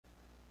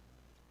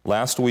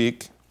Last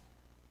week,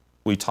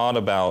 we taught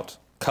about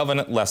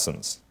covenant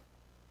lessons.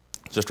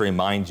 Just to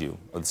remind you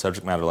of the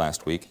subject matter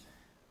last week,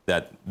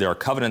 that there are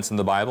covenants in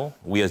the Bible.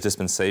 We as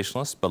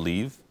dispensationalists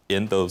believe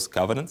in those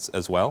covenants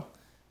as well.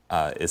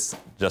 It's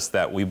just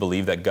that we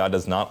believe that God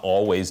does not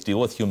always deal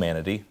with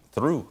humanity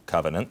through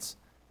covenants,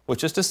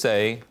 which is to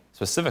say,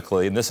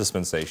 specifically in this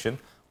dispensation,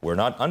 we're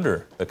not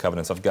under the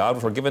covenants of God,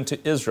 which were given to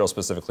Israel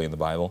specifically in the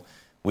Bible.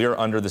 We are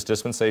under this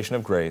dispensation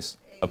of grace,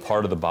 a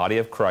part of the body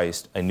of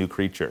Christ, a new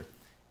creature.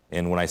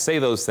 And when I say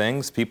those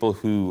things, people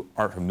who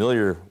aren't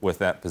familiar with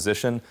that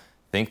position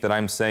think that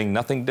I'm saying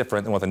nothing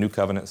different than what the new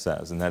covenant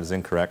says, and that is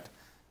incorrect.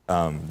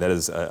 That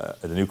is, the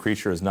new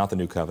creature is not the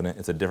new covenant.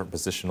 It's a different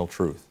positional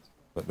truth.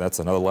 But that's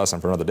another lesson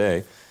for another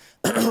day.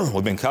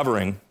 We've been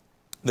covering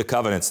the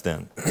covenants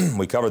then.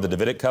 We covered the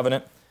Davidic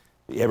covenant,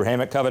 the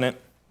Abrahamic covenant,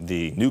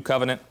 the new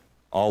covenant,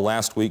 all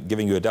last week,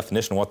 giving you a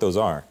definition of what those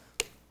are.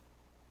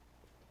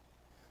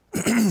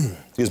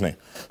 Excuse me.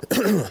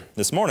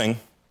 This morning,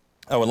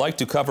 I would like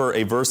to cover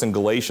a verse in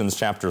Galatians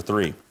chapter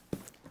 3,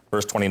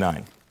 verse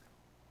 29.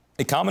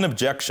 A common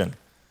objection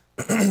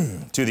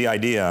to the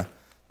idea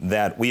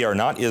that we are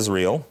not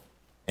Israel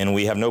and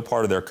we have no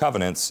part of their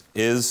covenants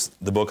is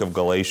the book of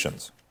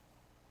Galatians,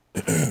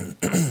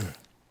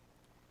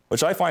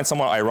 which I find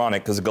somewhat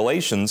ironic because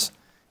Galatians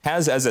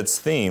has as its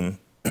theme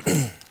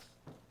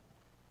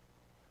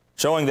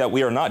showing that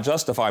we are not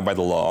justified by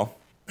the law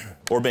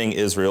or being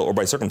Israel or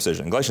by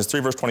circumcision. Galatians 3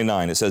 verse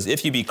 29, it says,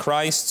 "If ye be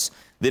Christ's,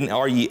 then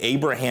are ye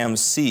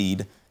Abraham's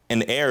seed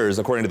and heirs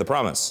according to the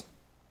promise."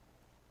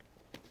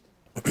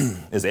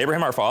 Is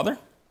Abraham our father?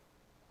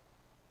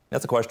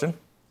 That's a question.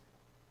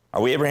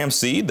 Are we Abraham's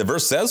seed? The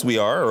verse says we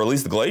are, or at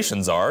least the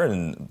Galatians are,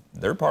 and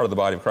they're part of the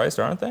body of Christ,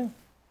 aren't they?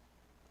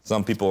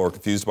 Some people are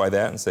confused by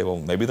that and say, well,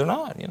 maybe they're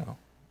not,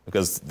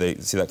 because they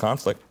see that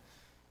conflict.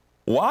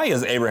 Why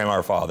is Abraham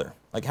our father?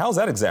 Like, how's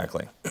that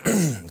exactly?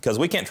 Because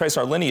we can't trace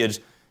our lineage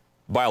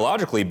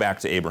biologically back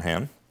to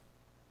Abraham.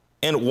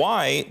 And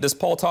why does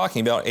Paul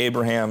talking about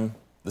Abraham,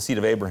 the seed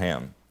of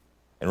Abraham,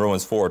 in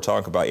Romans 4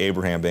 talk about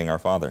Abraham being our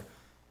father?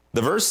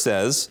 The verse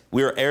says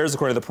we are heirs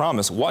according to the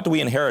promise. What do we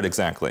inherit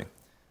exactly?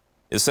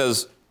 It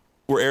says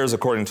we're heirs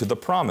according to the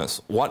promise.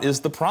 What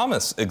is the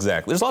promise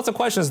exactly? There's lots of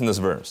questions in this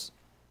verse.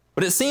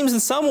 But it seems in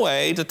some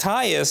way to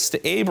tie us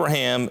to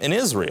Abraham and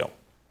Israel,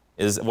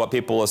 is what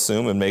people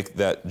assume and make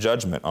that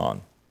judgment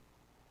on.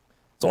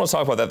 So I want to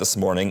talk about that this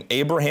morning.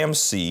 Abraham's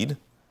seed,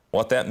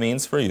 what that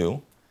means for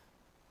you.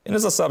 And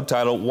as a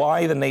subtitle,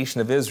 why the nation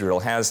of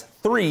Israel has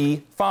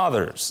 3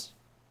 fathers,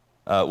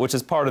 which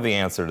is part of the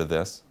answer to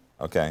this,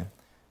 okay?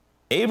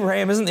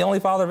 Abraham isn't the only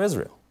father of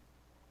Israel.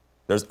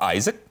 There's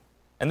Isaac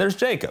and there's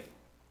Jacob,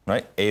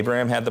 right?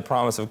 Abraham had the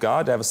promise of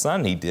God to have a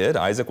son. He did.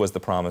 Isaac was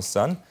the promised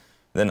son.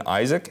 Then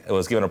Isaac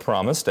was given a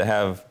promise to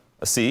have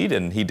a seed,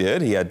 and he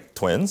did. He had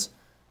twins,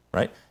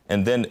 right?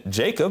 And then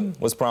Jacob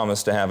was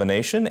promised to have a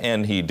nation,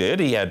 and he did.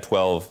 He had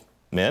 12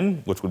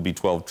 men, which would be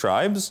 12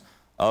 tribes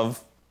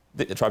of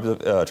the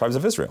tribes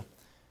of Israel.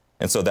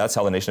 And so that's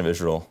how the nation of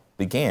Israel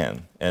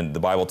began. And the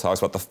Bible talks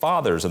about the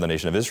fathers of the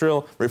nation of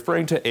Israel,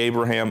 referring to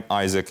Abraham,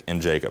 Isaac,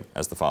 and Jacob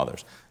as the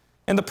fathers.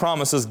 And the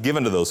promises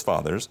given to those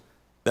fathers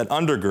that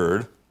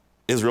undergird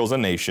Israel as a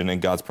nation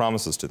and God's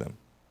promises to them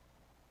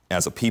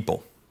as a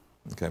people.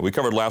 Okay, we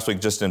covered last week,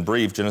 just in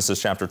brief,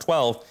 Genesis chapter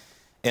 12,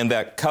 and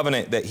that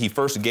covenant that he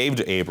first gave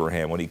to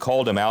Abraham when he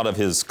called him out of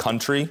his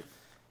country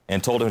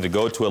and told him to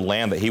go to a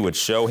land that he would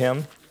show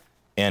him,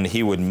 and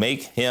he would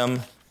make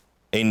him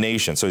a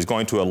nation. So he's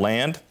going to a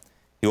land.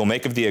 He will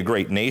make of thee a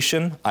great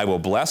nation. I will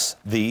bless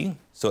thee.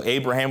 So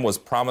Abraham was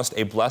promised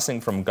a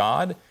blessing from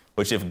God,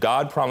 which if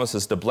God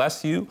promises to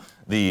bless you,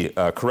 the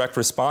correct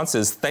response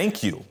is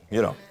thank you,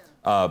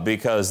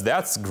 because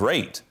that's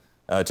great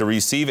to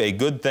receive a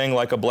good thing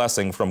like a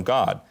blessing from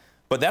God.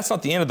 But that's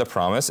not the end of the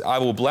promise. I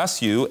will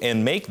bless you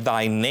and make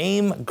thy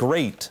name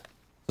great.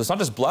 So it's not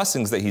just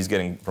blessings that he's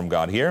getting from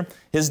God here.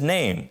 His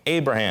name,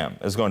 Abraham,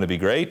 is going to be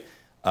great.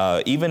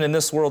 Even in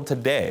this world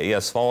today,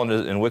 as fallen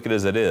and wicked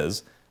as it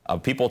is,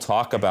 people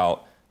talk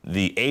about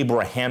the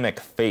Abrahamic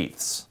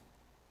faiths.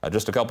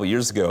 Just a couple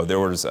years ago, there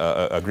was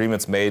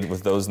agreements made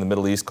with those in the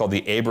Middle East called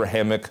the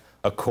Abrahamic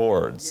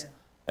Accords. Yeah.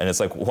 And it's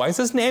like, why does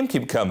his name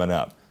keep coming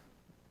up?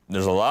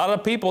 There's a lot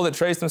of people that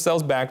trace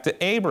themselves back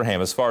to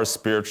Abraham as far as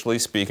spiritually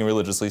speaking,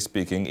 religiously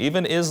speaking.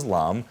 Even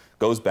Islam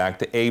goes back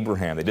to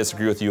Abraham. They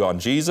disagree with you on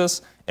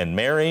Jesus and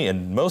Mary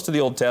and most of the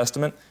Old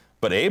Testament.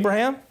 But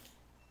Abraham,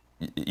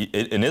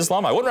 in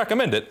Islam, I wouldn't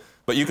recommend it,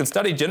 but you can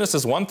study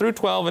Genesis 1 through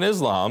 12 in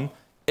Islam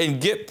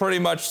and get pretty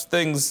much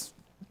things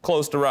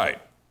close to right.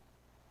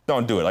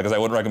 Don't do it, like I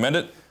wouldn't recommend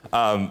it.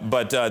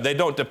 But they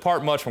don't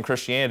depart much from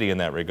Christianity in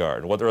that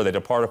regard. Where they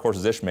depart, of course,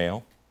 is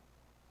Ishmael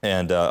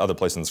and other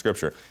places in the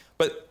Scripture.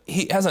 But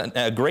he has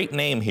a great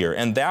name here,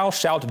 and thou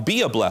shalt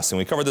be a blessing.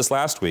 We covered this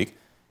last week.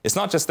 It's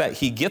not just that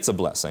he gets a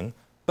blessing,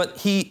 but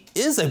he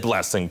is a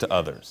blessing to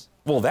others.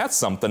 Well, that's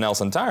something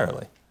else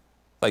entirely.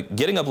 Like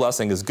getting a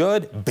blessing is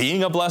good.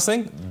 Being a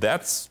blessing,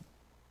 that's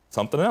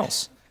something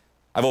else.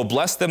 I will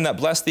bless them that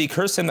bless thee,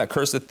 curse him that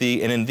curseth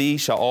thee, and in thee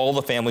shall all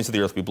the families of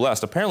the earth be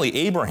blessed. Apparently,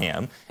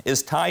 Abraham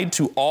is tied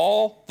to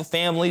all the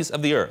families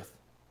of the earth.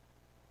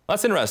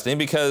 That's interesting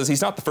because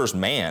he's not the first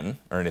man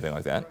or anything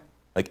like that.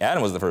 Like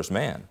Adam was the first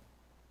man.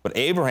 But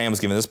Abraham is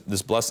given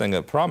this blessing,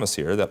 a promise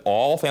here, that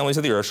all families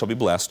of the earth shall be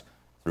blessed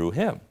through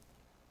him.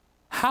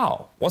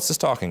 How? What's this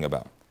talking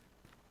about?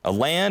 A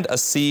land, a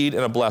seed,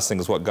 and a blessing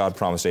is what God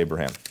promised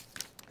Abraham.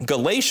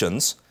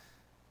 Galatians,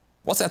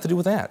 what's that have to do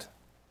with that?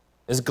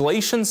 Is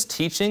Galatians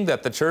teaching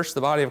that the church,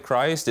 the body of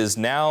Christ, is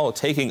now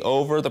taking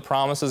over the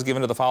promises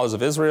given to the fathers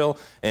of Israel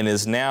and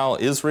is now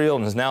Israel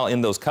and is now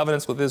in those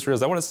covenants with Israel? Is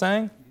that what it's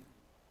saying?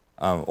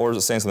 Or is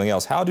it saying something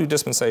else? How do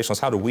dispensationalists,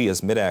 how do we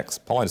as mid-acts,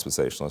 Pauline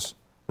dispensationalists,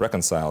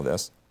 reconcile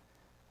this?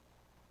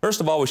 First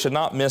of all, we should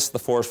not miss the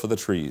forest for the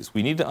trees.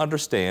 We need to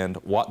understand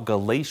what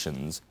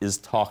Galatians is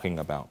talking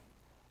about.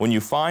 When you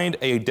find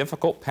a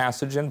difficult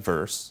passage and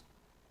verse,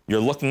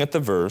 you're looking at the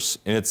verse,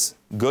 and it's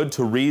good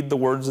to read the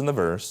words in the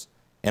verse,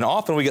 and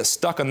often we get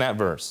stuck on that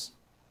verse.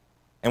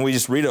 And we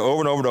just read it over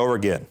and over and over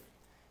again.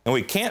 And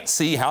we can't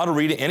see how to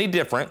read it any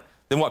different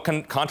than what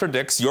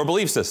contradicts your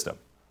belief system.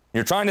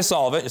 You're trying to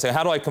solve it. You say,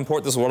 how do I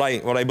comport this with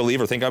what I believe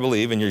or think I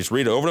believe? And you just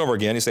read it over and over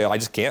again. You say, I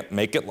just can't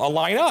make it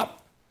line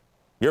up.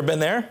 You ever been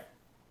there?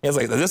 It's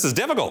like, this is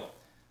difficult.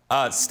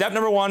 Step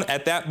number one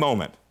at that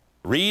moment,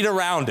 read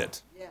around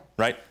it,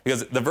 right?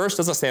 Because the verse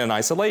doesn't stand in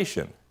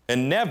isolation.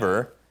 And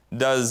never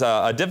does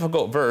a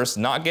difficult verse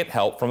not get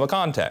help from the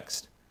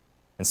context.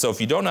 And so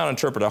if you don't know how to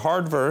interpret a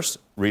hard verse,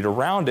 read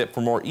around it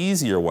for more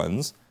easier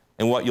ones.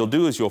 And what you'll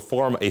do is you'll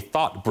form a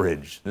thought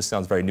bridge. This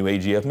sounds very New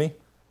Agey of me,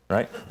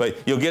 right? But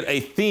you'll get a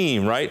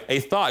theme, right?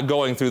 A thought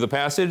going through the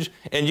passage,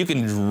 and you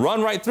can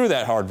run right through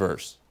that hard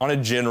verse on a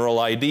general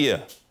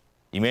idea.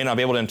 You may not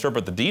be able to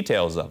interpret the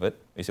details of it.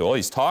 You say, well,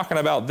 he's talking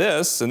about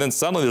this, and then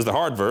suddenly there's the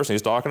hard verse, and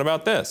he's talking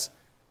about this.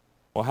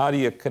 Well, how do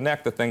you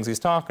connect the things he's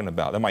talking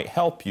about? That might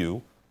help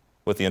you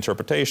with the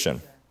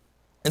interpretation.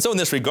 And so in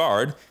this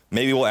regard,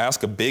 maybe we'll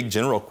ask a big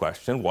general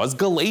question. What's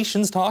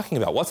Galatians talking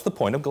about? What's the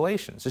point of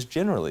Galatians, just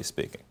generally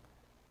speaking?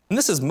 And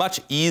this is much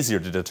easier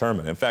to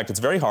determine. In fact, it's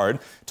very hard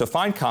to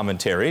find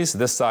commentaries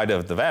this side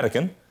of the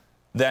Vatican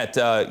that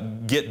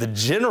get the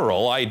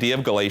general idea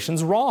of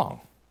Galatians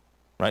wrong,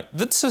 right?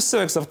 The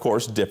specifics, of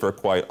course, differ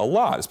quite a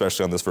lot,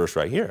 especially on this verse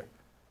right here.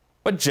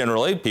 But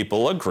generally,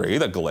 people agree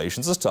that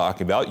Galatians is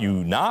talking about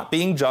you not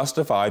being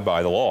justified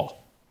by the law,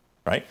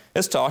 right?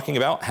 It's talking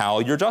about how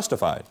you're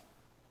justified.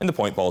 And the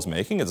point Paul's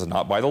making is it's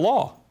not by the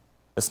law.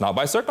 It's not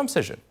by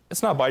circumcision.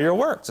 It's not by your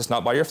works. It's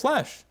not by your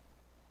flesh.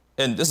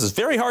 And this is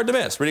very hard to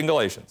miss, reading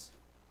Galatians.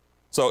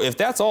 So if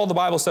that's all the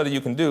Bible study you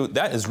can do,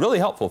 that is really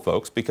helpful,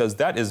 folks, because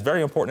that is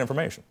very important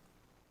information,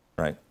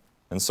 right?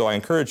 And so I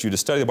encourage you to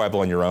study the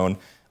Bible on your own.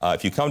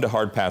 If you come to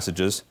hard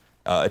passages,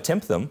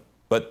 attempt them,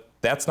 but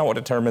that's not what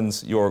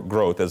determines your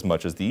growth as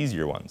much as the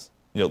easier ones.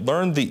 You know,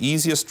 learn the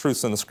easiest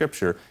truths in the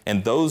Scripture,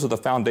 and those are the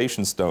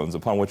foundation stones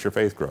upon which your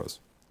faith grows,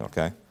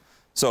 okay?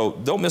 So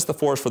don't miss the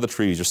forest for the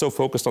trees. You're so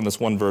focused on this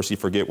one verse, you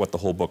forget what the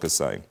whole book is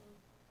saying.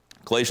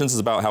 Galatians is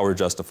about how we're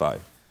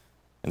justified.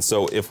 And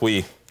so if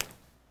we,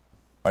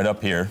 right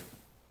up here,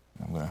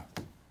 I'm going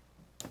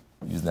to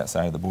use that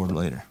side of the board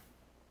later.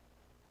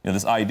 You know,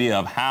 this idea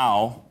of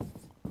how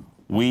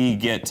we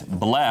get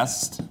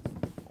blessed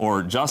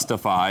or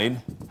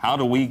justified, how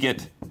do we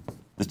get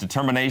this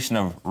determination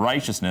of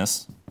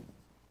righteousness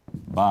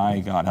by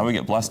God? How do we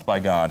get blessed by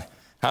God?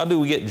 How do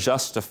we get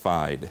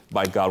justified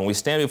by God? When we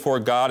stand before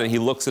God and He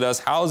looks at us,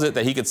 how is it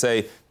that He could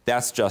say,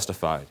 that's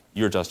justified,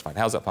 you're justified?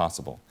 How's that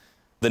possible?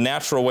 The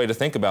natural way to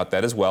think about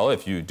that is, well,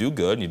 if you do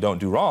good and you don't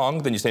do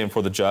wrong, then you stand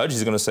before the judge.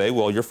 He's going to say,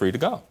 well, you're free to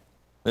go.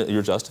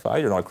 You're justified.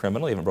 You're not a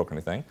criminal. You haven't broken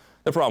anything.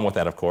 The problem with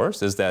that, of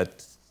course, is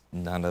that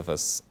none of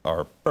us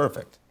are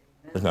perfect.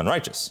 There's none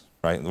righteous,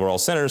 right? We're all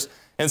sinners.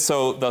 And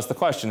so thus the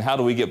question, how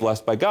do we get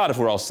blessed by God if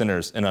we're all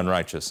sinners and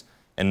unrighteous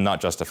and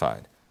not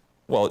justified?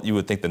 Well, you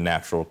would think the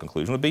natural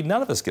conclusion would be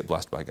none of us get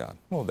blessed by God.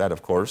 Well, that,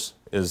 of course,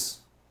 is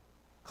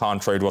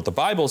contrary to what the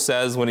Bible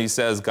says when He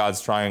says God's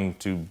trying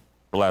to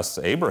bless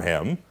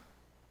Abraham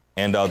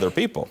and other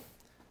people.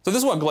 So this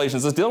is what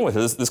Galatians is dealing with,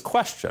 is this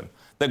question.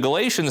 That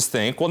Galatians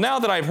think, well, now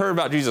that I've heard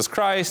about Jesus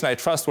Christ and I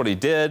trust what He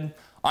did,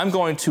 I'm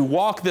going to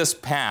walk this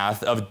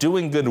path of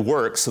doing good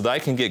works so that I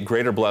can get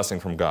greater blessing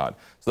from God,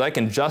 so that I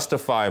can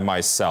justify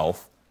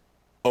myself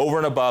over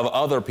and above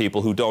other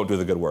people who don't do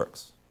the good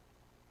works,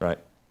 right?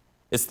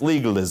 It's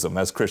legalism,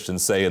 as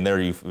Christians say in their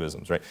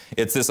euphemisms, right?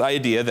 It's this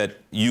idea that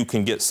you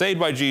can get saved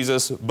by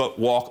Jesus but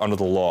walk under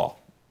the law.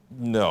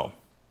 No.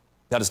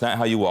 That is not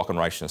how you walk in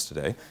righteousness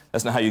today.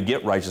 That's not how you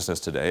get righteousness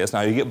today. That's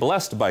not how you get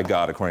blessed by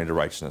God according to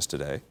righteousness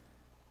today.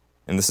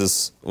 And this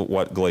is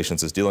what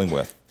Galatians is dealing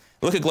with.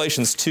 Look at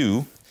Galatians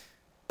 2.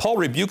 Paul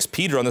rebukes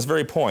Peter on this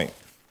very point,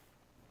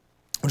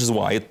 which is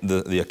why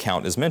the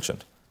account is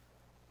mentioned.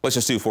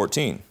 Galatians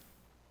 2:14.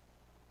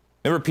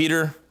 Remember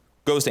Peter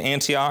goes to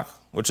Antioch,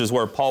 which is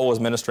where Paul was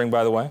ministering,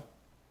 by the way.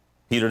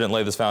 Peter didn't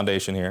lay this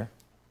foundation here.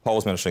 Paul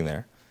was ministering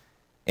there.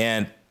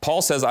 And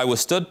Paul says, I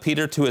withstood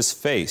Peter to his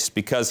face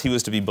because he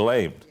was to be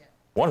blamed.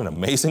 What an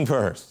amazing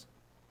verse.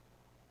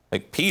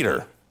 Like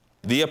Peter,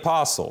 the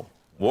apostle,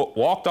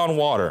 walked on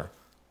water,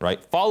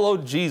 right?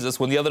 Followed Jesus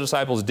when the other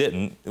disciples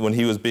didn't, when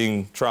he was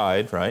being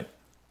tried, right?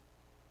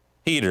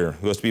 Peter,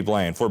 who was to be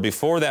blamed. For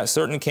before that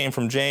certain came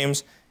from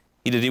James,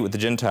 he did eat with the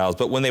Gentiles.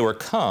 But when they were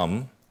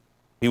come,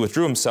 he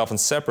withdrew himself and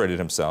separated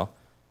himself,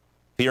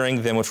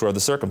 fearing them which were of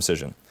the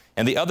circumcision.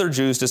 And the other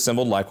Jews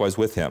dissembled likewise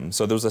with him.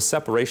 So there was a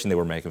separation they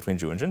were making between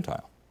Jew and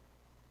Gentile.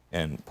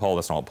 And Paul,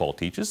 that's not what Paul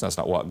teaches. That's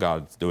not what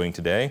God's doing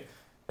today.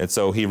 And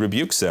so he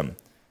rebukes them.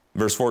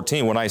 Verse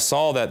 14, when I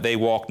saw that they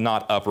walked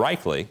not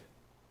uprightly,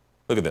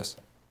 look at this.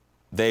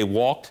 They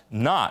walked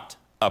not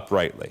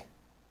uprightly.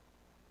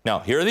 Now,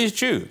 here are these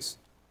Jews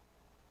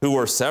who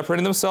were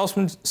separating themselves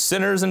from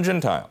sinners and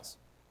Gentiles.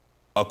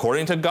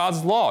 According to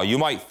God's law, you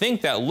might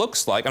think that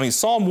looks like,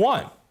 Psalm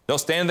 1, don't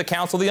stand in the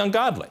counsel of the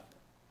ungodly,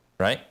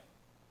 right?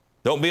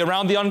 Don't be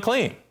around the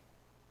unclean.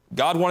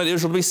 God wanted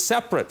Israel to be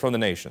separate from the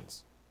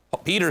nations.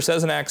 Peter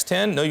says in Acts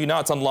 10, know you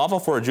not it's unlawful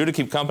for a Jew to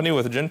keep company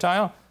with a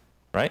Gentile,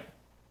 right?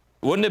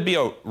 Wouldn't it be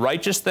a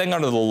righteous thing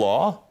under the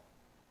law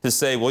to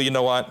say, well, you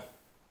know what?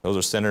 Those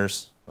are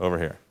sinners over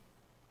here.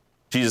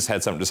 Jesus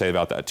had something to say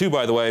about that too,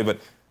 by the way, but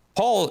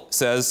Paul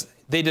says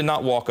they did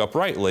not walk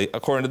uprightly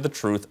according to the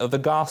truth of the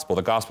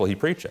gospel he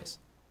preaches.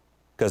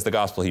 Because the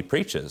gospel he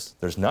preaches,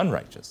 there's none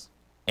righteous,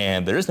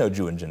 and there is no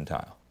Jew and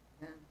Gentile.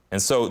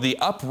 And so the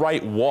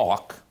upright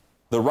walk,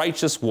 the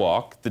righteous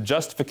walk, the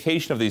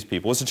justification of these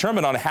people was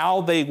determined on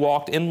how they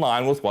walked in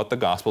line with what the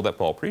gospel that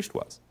Paul preached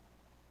was.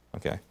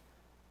 Okay.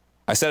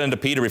 I said unto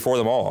Peter before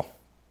them all,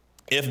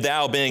 if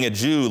thou, being a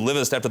Jew,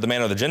 livest after the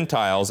manner of the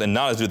Gentiles, and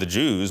not as do the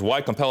Jews,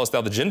 why compellest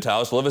thou the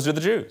Gentiles to live as do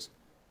the Jews?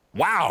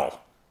 Wow.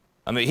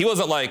 He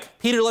wasn't like,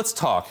 Peter, let's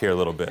talk here a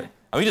little bit.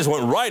 He just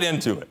went right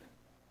into it.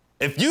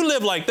 If you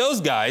live like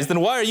those guys,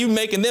 then why are you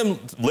making them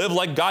live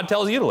like God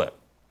tells you to live?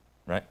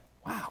 Right?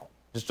 Wow.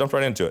 Just jumped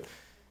right into it.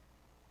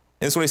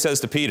 And this is what he says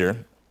to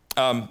Peter.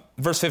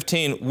 Verse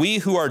 15, we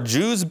who are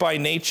Jews by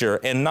nature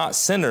and not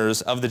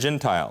sinners of the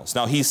Gentiles.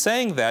 Now, he's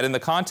saying that in the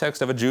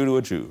context of a Jew to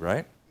a Jew,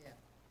 right? Yeah.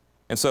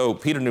 And so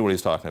Peter knew what he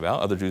was talking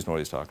about. Other Jews know what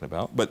he's talking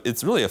about. But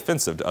it's really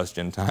offensive to us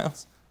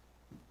Gentiles,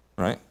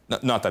 right?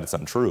 Not that it's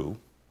untrue.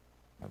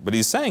 But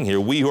he's saying here,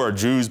 we who are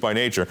Jews by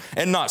nature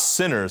and not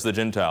sinners, the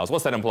Gentiles.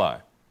 What's that imply?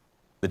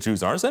 The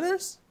Jews aren't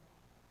sinners,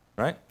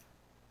 right?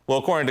 Well,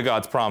 according to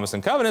God's promise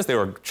and covenants, they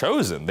were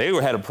chosen. They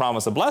had a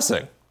promise of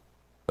blessing.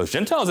 Those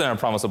Gentiles didn't have a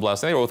promise of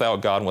blessing. They were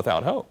without God and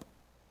without hope.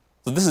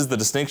 So this is the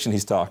distinction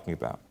he's talking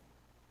about.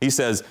 He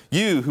says,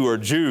 you who are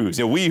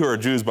Jews, we who are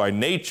Jews by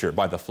nature,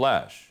 by the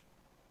flesh,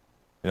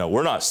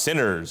 we're not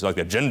sinners like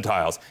the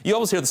Gentiles. You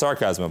always hear the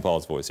sarcasm in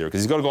Paul's voice here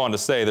because he's going to go on to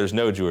say there's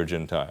no Jew or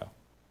Gentile.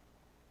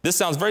 This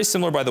sounds very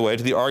similar, by the way,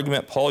 to the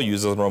argument Paul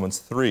uses in Romans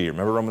 3.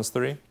 Remember Romans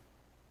 3?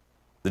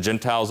 The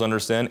Gentiles under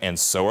sin, and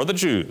so are the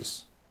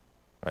Jews.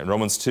 Right? In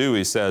Romans 2,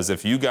 he says,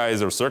 if you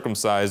guys are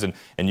circumcised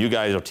and you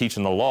guys are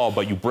teaching the law,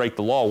 but you break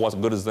the law, what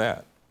good is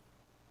that?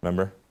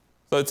 Remember?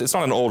 So it's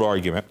not an old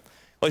argument.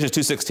 Galatians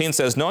 2:16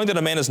 says, knowing that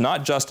a man is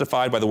not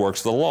justified by the works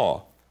of the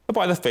law, but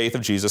by the faith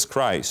of Jesus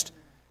Christ.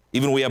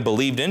 Even we have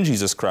believed in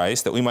Jesus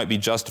Christ, that we might be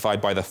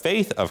justified by the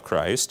faith of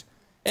Christ,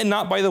 and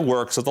not by the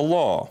works of the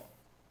law.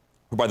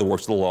 For by the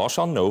works of the law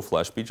shall no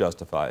flesh be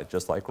justified,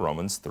 just like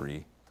Romans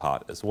 3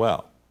 taught as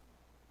well.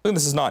 Look,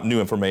 this is not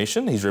new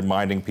information. He's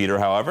reminding Peter,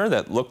 however,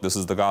 that, look, this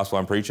is the gospel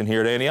I'm preaching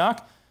here at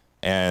Antioch,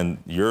 and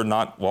you're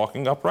not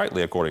walking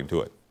uprightly according to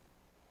it,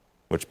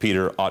 which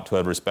Peter ought to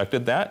have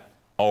respected that,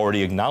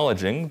 already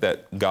acknowledging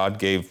that God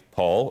gave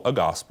Paul a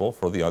gospel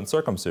for the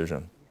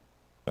uncircumcision.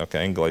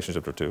 Okay, in Galatians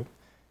chapter 2,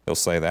 he'll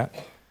say that.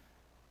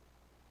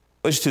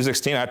 Galatians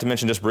 2:16, I have to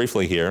mention just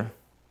briefly here,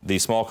 the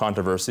small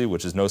controversy,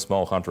 which is no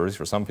small controversy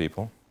for some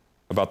people,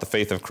 about the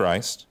faith of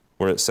Christ,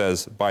 where it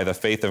says, by the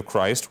faith of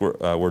Christ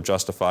we're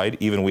justified,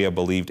 even we have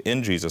believed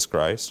in Jesus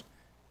Christ.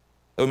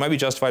 We might be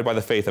justified by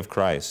the faith of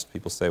Christ.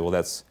 People say, well,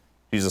 that's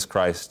Jesus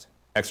Christ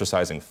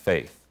exercising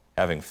faith,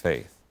 having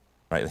faith,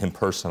 right? Him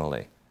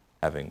personally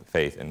having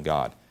faith in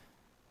God.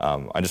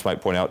 I just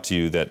might point out to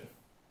you that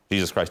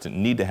Jesus Christ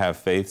didn't need to have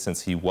faith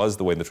since he was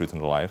the way, the truth,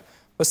 and the life.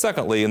 But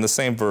secondly, in the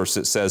same verse,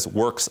 it says,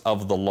 works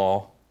of the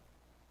law.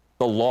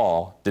 The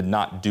law did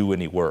not do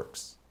any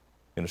works.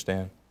 You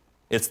understand?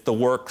 It's the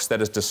works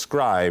that is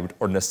described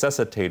or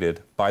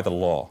necessitated by the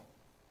law,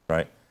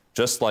 right?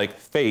 Just like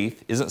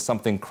faith isn't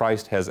something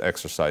Christ has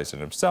exercised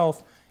in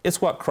himself, it's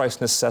what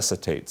Christ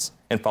necessitates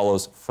and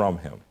follows from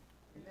him,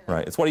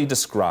 right? It's what he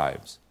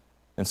describes.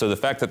 And so the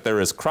fact that there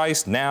is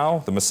Christ now,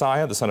 the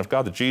Messiah, the Son of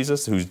God, the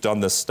Jesus, who's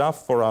done this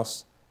stuff for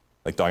us,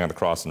 like dying on the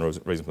cross and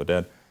raising from the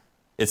dead,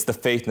 it's the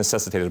faith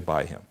necessitated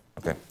by him.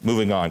 Okay,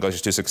 moving on,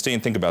 Galatians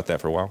 2:16, think about that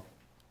for a while.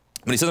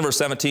 But he says in verse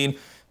 17,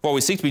 while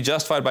we seek to be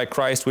justified by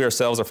Christ, we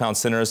ourselves are found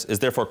sinners. Is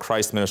therefore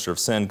Christ minister of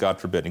sin? God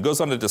forbid. And he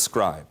goes on to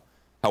describe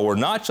how we're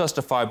not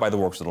justified by the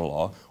works of the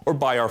law or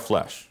by our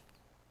flesh.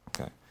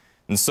 Okay.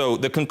 And so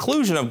the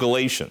conclusion of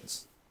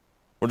Galatians,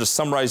 we're just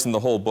summarizing the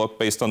whole book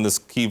based on this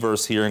key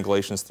verse here in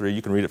Galatians 3.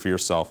 You can read it for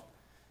yourself.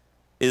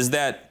 Is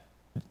that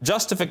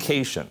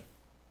justification,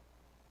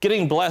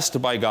 getting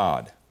blessed by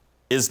God,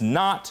 is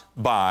not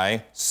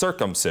by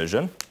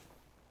circumcision.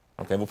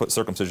 Okay, we'll put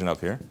circumcision up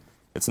here.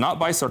 It's not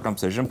by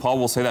circumcision. Paul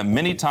will say that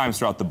many times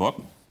throughout the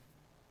book.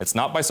 It's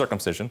not by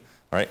circumcision.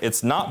 All right?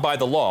 It's not by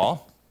the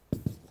law.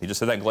 He just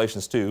said that in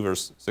Galatians 2,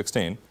 verse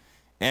 16.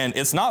 And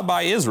it's not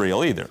by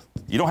Israel either.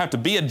 You don't have to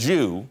be a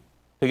Jew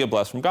to get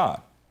blessed from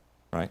God.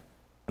 Right?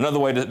 Another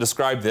way to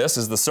describe this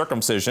is the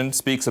circumcision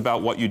speaks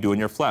about what you do in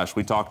your flesh.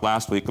 We talked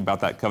last week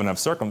about that covenant of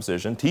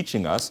circumcision,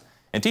 teaching us,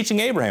 and teaching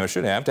Abraham, it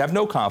should have, to have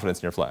no confidence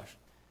in your flesh.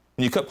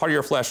 When you cut part of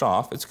your flesh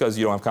off, it's because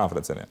you don't have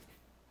confidence in it.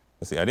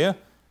 That's the idea.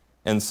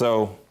 And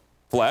so,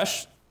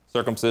 flesh,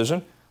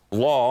 circumcision,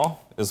 law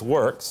is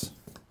works.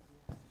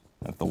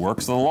 The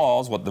works of the law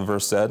is what the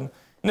verse said. And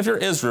if you're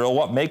Israel,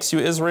 what makes you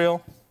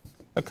Israel?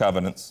 The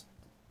covenants.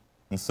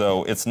 And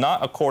so, it's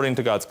not according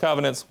to God's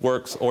covenants,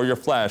 works, or your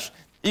flesh.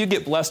 You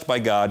get blessed by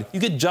God. You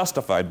get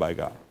justified by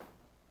God.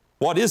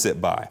 What is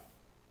it by?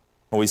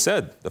 Well, we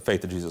said the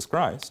faith of Jesus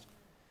Christ.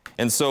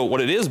 And so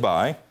what it is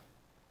by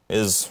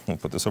is, we'll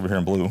put this over here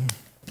in blue,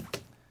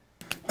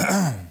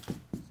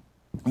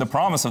 the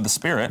promise of the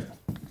Spirit.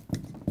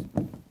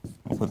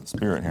 We'll put the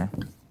Spirit here.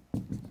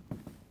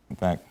 In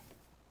fact,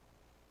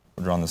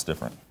 we're drawing this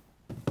different,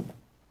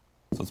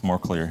 so it's more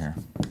clear here.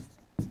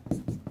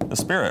 The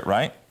Spirit,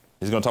 right?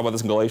 He's going to talk about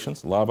this in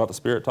Galatians, a lot about the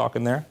Spirit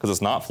talking there, because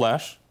it's not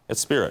flesh, it's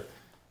Spirit.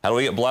 How do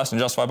we get blessed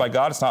and justified by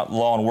God? It's not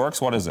law and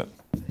works. What is it?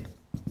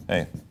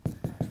 Hey.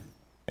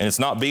 And it's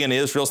not being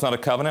Israel. It's not a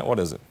covenant. What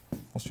is it?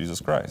 It's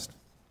Jesus Christ.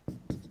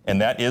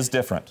 And that is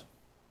different.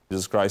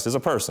 Jesus Christ is a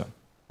person.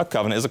 A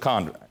covenant is a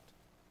contract.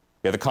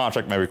 Yeah, the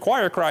contract may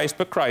require Christ,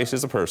 but Christ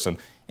is a person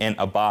and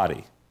a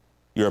body.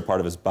 You're a part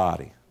of his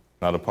body,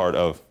 not a part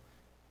of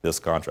this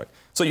contract.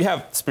 So you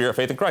have Spirit,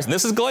 faith in Christ. And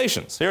this is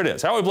Galatians. Here it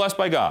is. How are we blessed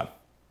by God?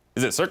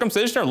 Is it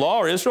circumcision or law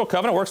or Israel,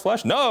 covenant, works,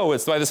 flesh? No,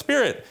 it's by the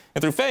Spirit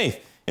and through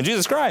faith in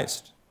Jesus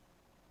Christ.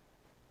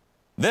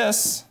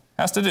 This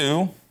has to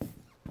do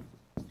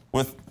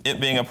with it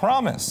being a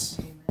promise.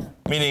 Amen.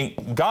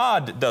 Meaning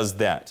God does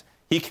that.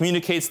 He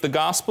communicates the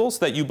gospel so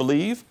that you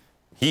believe.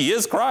 He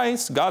is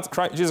Christ.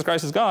 Jesus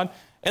Christ is God.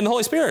 And the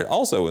Holy Spirit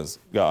also is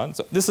God.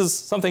 So this is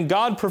something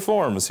God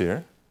performs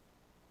here,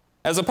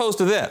 as opposed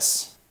to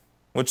this,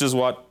 which is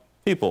what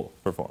people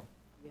perform.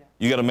 Yeah.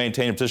 You got to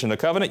maintain your position in the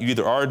covenant. You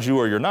either are a Jew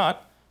or you're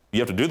not. You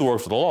have to do the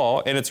works of the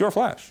law, and it's your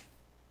flesh.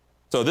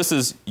 So this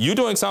is you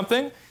doing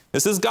something.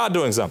 This is God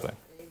doing something.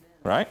 Amen.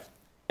 Right?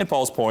 And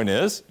Paul's point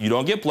is, you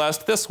don't get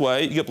blessed this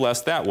way, you get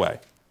blessed that way.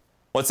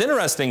 What's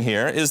interesting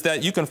here is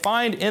that you can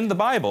find in the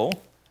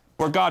Bible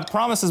where God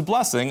promises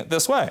blessing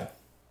this way.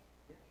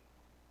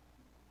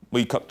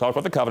 We talked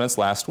about the covenants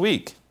last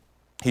week.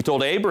 He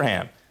told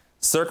Abraham,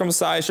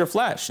 circumcise your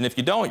flesh, and if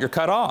you don't, you're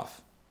cut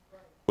off.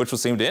 Which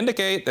would seem to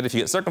indicate that if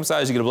you get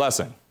circumcised, you get a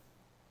blessing.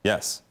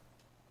 Yes.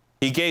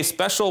 He gave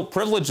special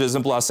privileges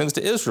and blessings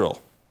to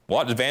Israel.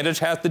 What advantage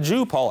has the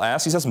Jew, Paul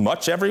asks? He says,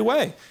 much every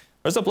way.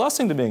 There's a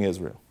blessing to being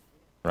Israel,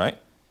 right?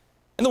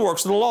 In the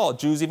works of the law,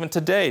 Jews even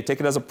today take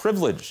it as a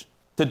privilege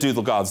to do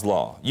God's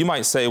law. You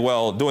might say,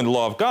 well, doing the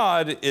law of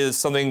God is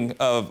something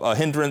of a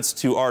hindrance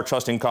to our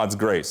trusting God's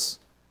grace.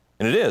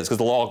 And it is, because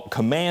the law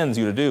commands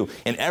you to do,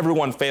 and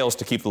everyone fails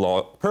to keep the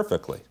law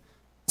perfectly.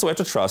 So we have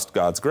to trust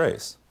God's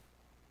grace.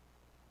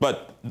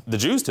 But the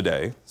Jews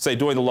today say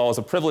doing the law is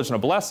a privilege and a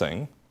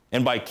blessing,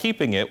 and by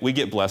keeping it, we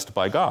get blessed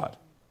by God.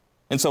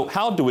 And so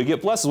how do we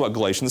get blessed is what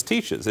Galatians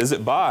teaches. Is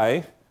it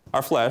by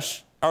our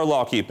flesh, our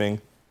law keeping,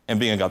 and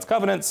being in God's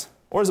covenants,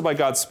 or is it by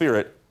God's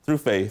Spirit through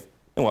faith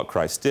in what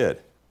Christ did?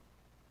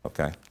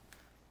 Okay.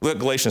 Look at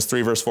Galatians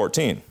 3, verse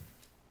 14.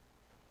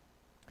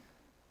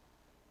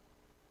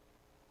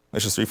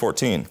 Galatians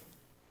 3:14.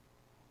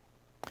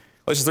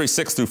 Galatians 3,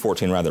 6 through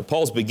 14, rather.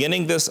 Paul's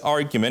beginning this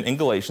argument in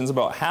Galatians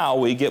about how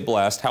we get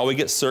blessed, how we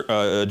get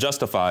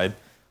justified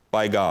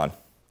by God.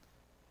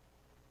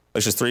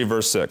 Galatians 3,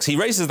 verse 6. He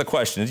raises the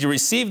question, did you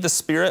receive the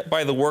Spirit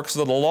by the works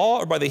of the law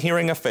or by the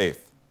hearing of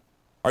faith?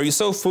 Are you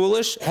so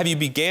foolish? Have you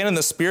began in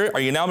the Spirit? Are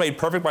you now made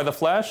perfect by the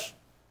flesh?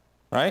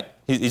 Right?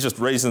 He's just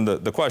raising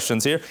the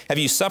questions here. Have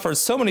you suffered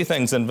so many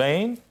things in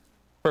vain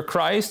for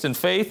Christ and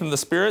faith in the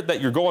Spirit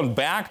that you're going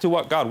back to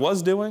what God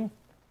was doing?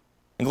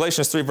 In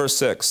Galatians 3, verse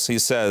 6, he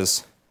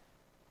says,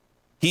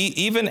 he,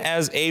 even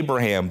as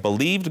Abraham,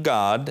 believed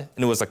God,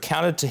 and it was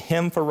accounted to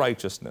him for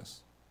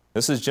righteousness.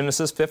 This is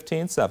Genesis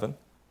 15:7.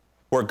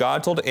 Where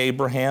God told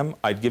Abraham,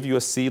 I'd give you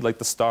a seed like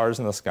the stars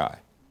in the sky.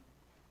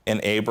 And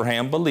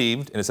Abraham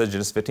believed, and it says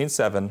Genesis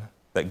 15:7,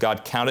 that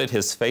God counted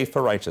his faith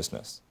for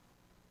righteousness.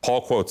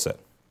 Paul quotes it.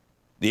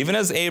 Even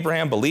as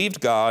Abraham believed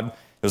God, it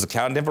was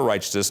accounted to him for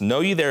righteousness. Know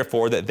ye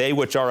therefore that they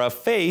which are of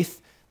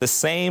faith, the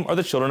same are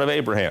the children of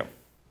Abraham.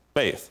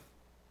 Faith,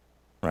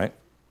 right?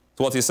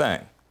 So what's he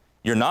saying?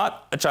 You're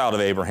not a child of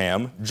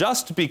Abraham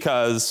just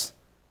because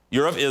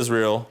you're of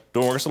Israel,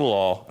 doing works of the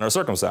law, and are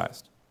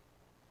circumcised.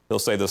 He'll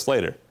say this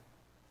later.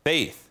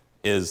 Faith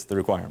is the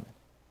requirement.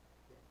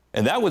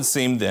 And that would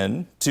seem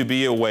then to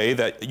be a way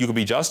that you could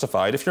be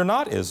justified if you're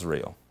not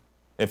Israel,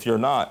 if you're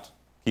not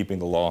keeping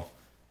the law,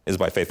 is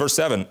by faith. Verse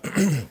 7,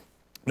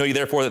 know ye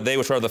therefore that they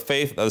which are of the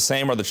faith, the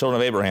same are the children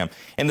of Abraham.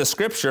 In the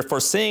scripture,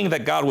 foreseeing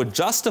that God would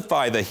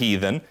justify the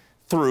heathen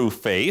through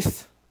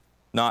faith,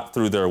 not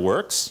through their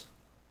works,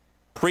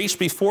 preached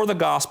before the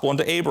gospel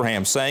unto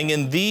Abraham, saying,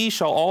 in thee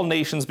shall all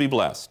nations be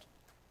blessed.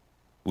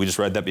 We just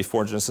read that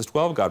before in Genesis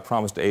 12. God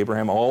promised to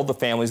Abraham all the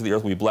families of the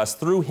earth will be blessed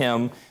through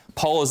him.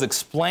 Paul is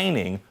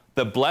explaining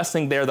the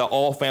blessing there that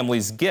all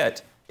families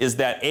get is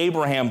that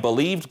Abraham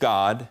believed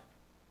God,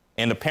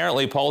 and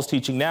apparently Paul's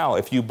teaching now,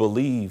 if you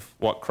believe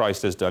what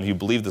Christ has done, you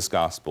believe this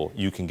gospel,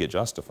 you can get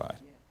justified.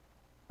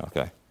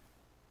 Okay.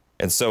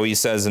 And so he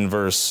says in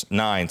verse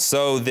 9,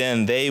 so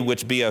then they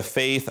which be of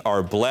faith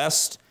are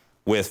blessed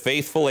with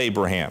faithful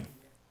Abraham.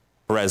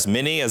 For as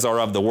many as are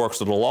of the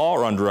works of the law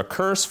are under a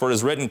curse, for it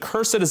is written,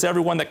 cursed is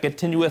everyone that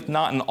continueth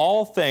not in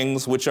all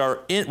things which are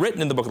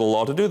written in the book of the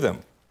law to do them.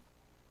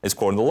 It's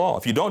according to the law.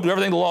 If you don't do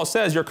everything the law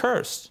says, you're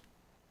cursed.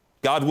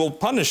 God will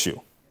punish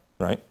you,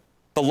 right?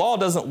 The law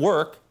doesn't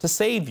work to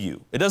save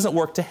you. It doesn't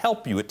work to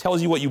help you. It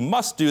tells you what you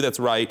must do that's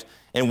right,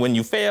 and when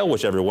you fail,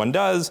 which everyone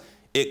does,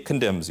 it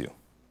condemns you.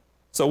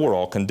 So we're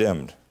all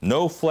condemned.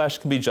 No flesh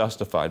can be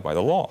justified by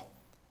the law.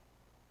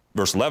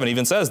 Verse 11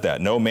 even says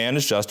that. No man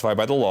is justified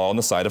by the law in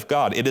the sight of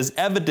God. It is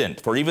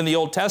evident, for even the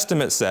Old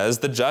Testament says,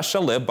 the just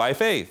shall live by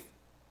faith.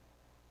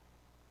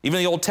 Even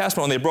in the Old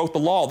Testament, when they broke the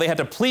law, they had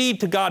to plead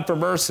to God for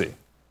mercy,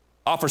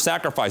 offer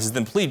sacrifices,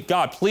 then plead,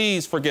 God,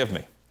 please forgive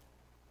me.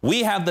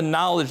 We have the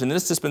knowledge in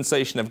this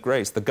dispensation of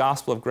grace, the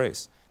gospel of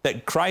grace,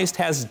 that Christ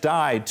has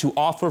died to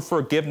offer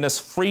forgiveness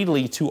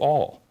freely to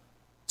all,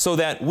 so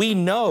that we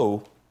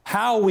know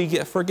how we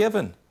get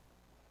forgiven.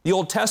 The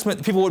Old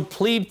Testament, people would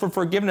plead for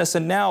forgiveness,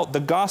 and now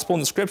the gospel in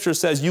the scripture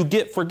says you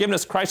get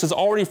forgiveness. Christ has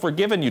already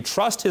forgiven you.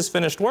 Trust his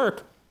finished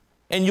work,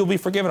 and you'll be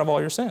forgiven of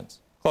all your sins.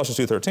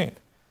 Colossians 2:13.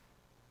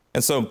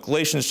 And so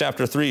Galatians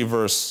chapter 3,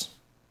 verse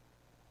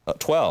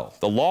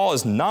 12, the law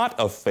is not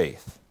of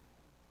faith.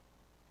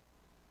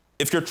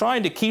 If you're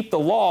trying to keep the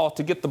law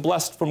to get the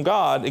blessed from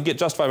God and get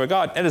justified by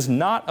God, it is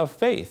not of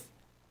faith,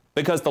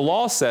 because the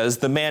law says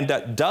the man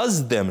that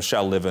does them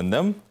shall live in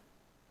them.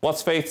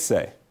 What's faith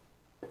say?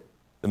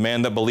 The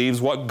man that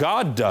believes what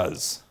God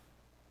does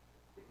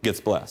gets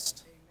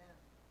blessed.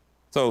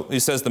 So he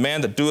says, the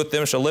man that doeth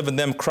them shall live in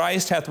them.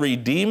 Christ hath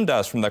redeemed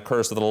us from the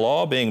curse of the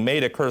law, being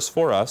made a curse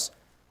for us.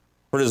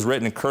 For it is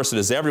written, cursed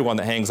is everyone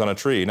that hangs on a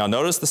tree. Now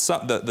notice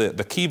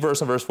the key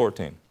verse in verse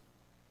 14.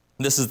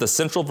 This is the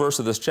central verse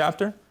of this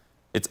chapter.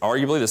 It's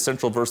arguably the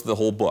central verse of the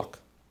whole book.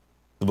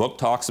 The book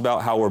talks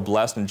about how we're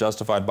blessed and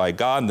justified by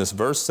God, and this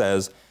verse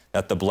says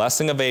that the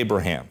blessing of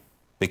Abraham,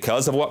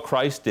 because of what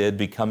Christ did,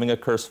 becoming a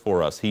curse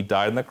for us, he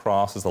died on the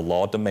cross as the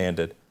law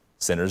demanded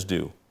sinners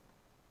do,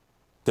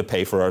 to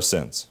pay for our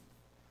sins.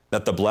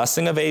 That the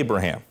blessing of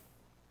Abraham,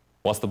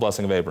 what's the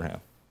blessing of Abraham?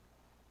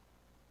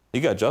 He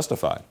got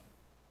justified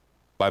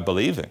by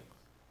believing.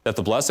 That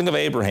the blessing of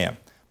Abraham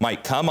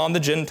might come on the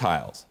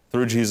Gentiles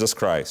through Jesus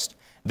Christ,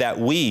 that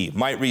we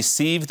might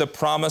receive the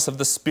promise of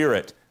the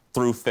Spirit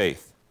through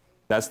faith.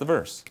 That's the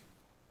verse.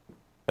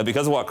 That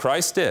because of what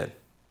Christ did,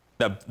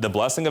 that the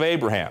blessing of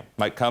Abraham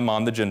might come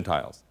on the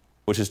Gentiles,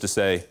 which is to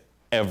say,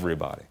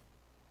 everybody.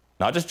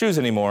 Not just Jews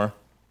anymore,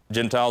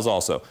 Gentiles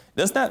also.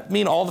 Doesn't that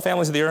mean all the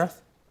families of the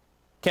earth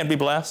can't be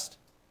blessed?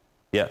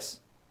 Yes.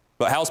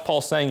 But how's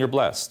Paul saying you're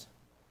blessed?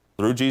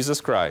 Through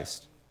Jesus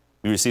Christ,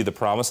 you receive the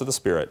promise of the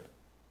Spirit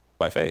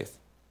by faith,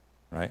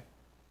 right?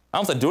 I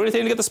don't have to do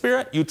anything to get the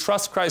Spirit. You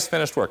trust Christ's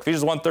finished work.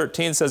 Ephesians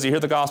 1:13 says you hear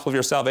the gospel of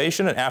your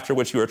salvation, and after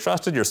which you are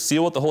trusted, you're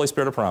sealed with the Holy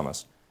Spirit of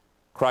promise.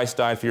 Christ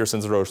died for your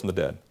sins and rose from the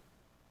dead.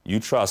 You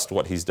trust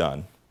what he's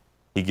done.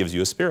 He gives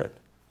you a Spirit.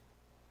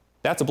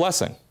 That's a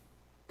blessing.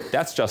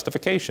 That's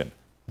justification.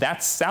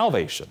 That's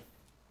salvation,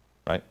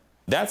 right?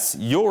 That's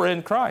you're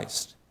in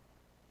Christ.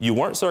 You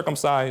weren't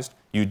circumcised.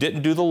 You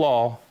didn't do the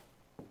law.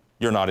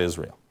 You're not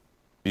Israel.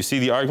 You see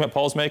the argument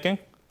Paul's making?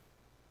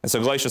 And so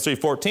Galatians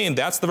 3:14,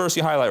 that's the verse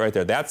you highlight right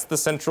there. That's the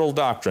central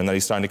doctrine that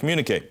he's trying to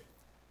communicate.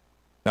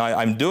 Now,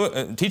 I'm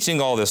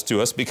teaching all this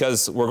to us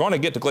because we're going to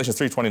get to Galatians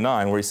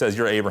 3:29 where he says,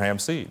 you're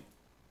Abraham's seed.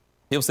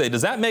 He'll say,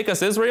 does that make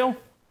us Israel?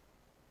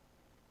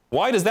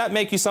 Why does that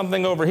make you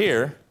something over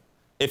here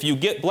if you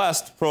get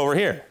blessed from over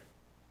here?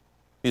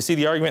 You see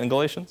the argument in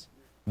Galatians?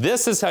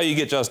 This is how you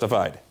get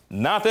justified,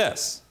 not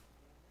this.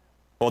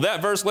 Well,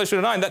 that verse,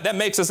 Galatians 9, that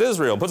makes us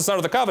Israel, puts us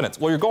under the covenants.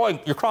 Well,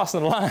 you're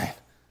crossing the line.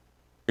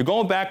 You're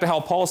going back to how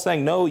Paul's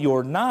saying, no,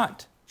 you're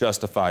not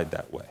justified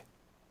that way.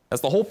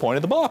 That's the whole point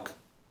of the book,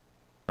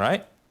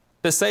 right?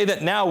 To say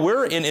that now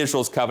we're in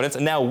Israel's covenants,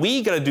 and now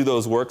we got to do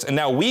those works, and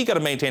now we got to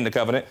maintain the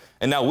covenant,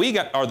 and now we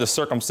are the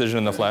circumcision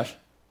in the flesh,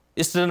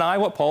 is to deny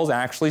what Paul's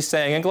actually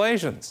saying in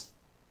Galatians,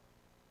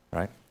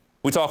 right?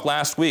 We talked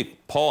last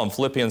week, Paul in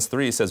Philippians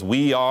 3 says,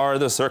 we are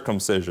the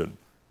circumcision.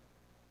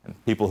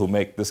 And people who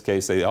make this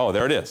case say, oh,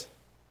 there it is.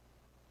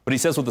 But he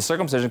says with the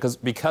circumcision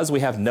because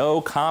we have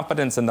no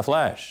confidence in the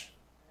flesh.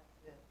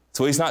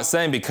 So he's not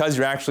saying because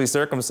you're actually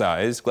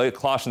circumcised.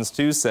 Colossians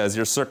 2 says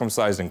you're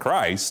circumcised in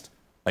Christ.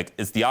 Like,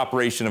 it's the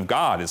operation of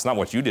God. It's not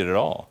what you did at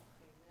all.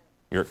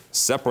 You're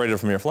separated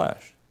from your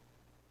flesh,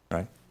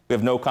 right? We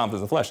have no confidence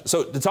in the flesh.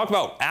 So to talk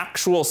about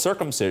actual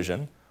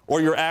circumcision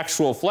or your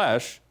actual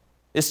flesh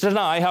is to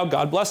deny how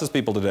God blesses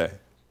people today.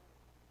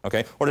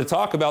 okay? Or to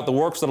talk about the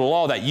works of the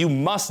law that you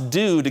must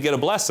do to get a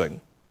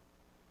blessing.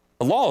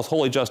 The law is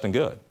holy, just, and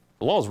good.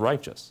 The law is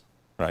righteous,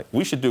 right?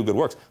 We should do good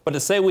works. But to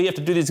say we have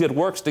to do these good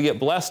works to get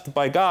blessed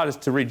by God is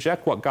to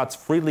reject what God's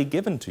freely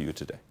given to you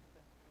today,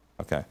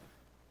 okay?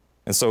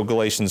 And so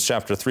Galatians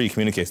chapter 3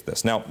 communicates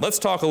this. Now, let's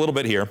talk a little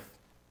bit here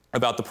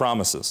about the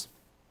promises.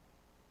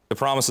 The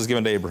promises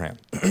given to Abraham,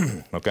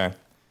 okay?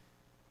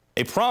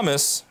 A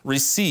promise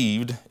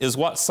received is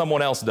what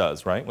someone else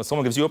does, right? When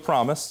someone gives you a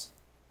promise,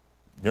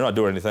 you're not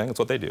doing anything. That's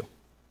what they do.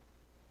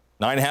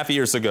 9.5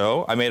 years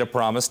ago, I made a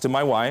promise to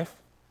my wife.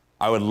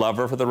 I would love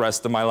her for the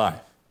rest of my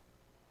life.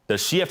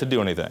 Does she have to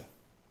do anything?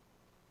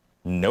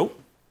 Nope,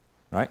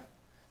 right?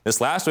 This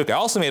last week, I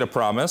also made a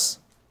promise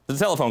to the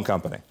telephone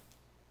company.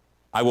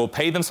 I will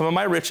pay them some of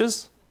my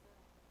riches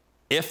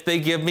if they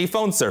give me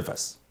phone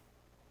service,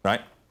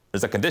 right?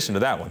 There's a condition to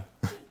that one.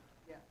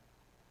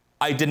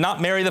 I did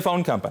not marry the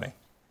phone company.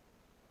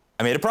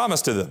 I made a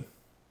promise to them.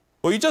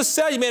 Well, you just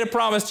said you made a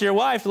promise to your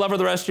wife to love her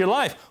the rest of your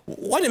life.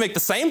 Why didn't you make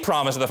the same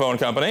promise to the phone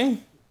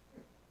company?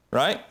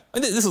 Right?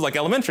 This is like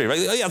elementary, right?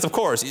 Yes, of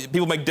course.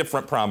 People make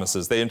different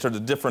promises. They enter into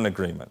different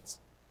agreements.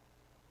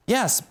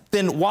 Yes,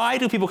 then why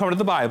do people come to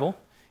the Bible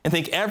and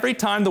think every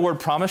time the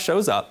word promise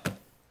shows up,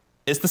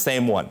 it's the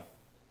same one?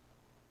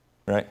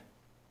 Right?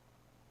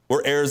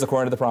 We're heirs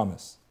according to the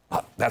promise.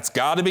 That's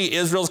got to be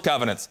Israel's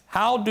covenants.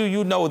 How do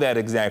you know that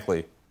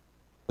exactly?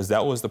 Because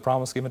that was the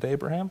promise given to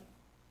Abraham.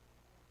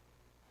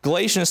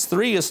 Galatians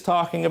 3 is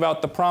talking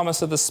about the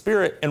promise of the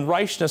Spirit and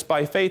righteousness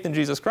by faith in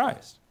Jesus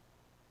Christ,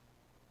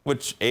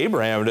 which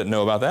Abraham didn't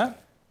know about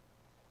that,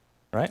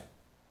 right?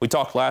 We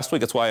talked last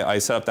week, that's why I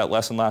set up that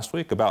lesson last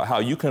week, about how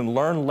you can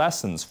learn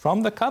lessons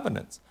from the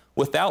covenants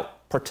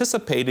without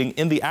participating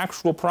in the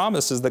actual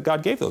promises that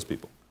God gave those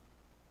people.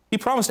 He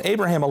promised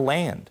Abraham a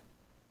land.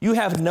 You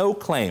have no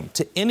claim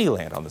to any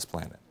land on this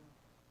planet,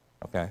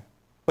 okay?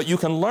 But you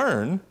can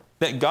learn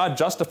that God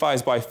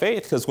justifies by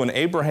faith, because when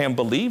Abraham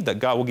believed that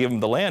God will give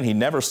him the land, he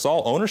never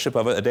saw ownership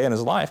of it a day in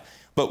his life.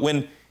 But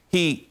when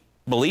he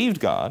believed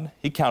God,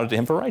 he counted to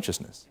him for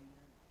righteousness.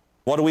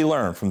 What do we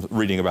learn from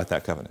reading about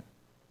that covenant?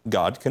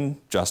 God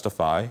can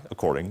justify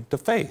according to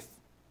faith.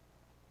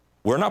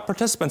 We're not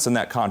participants in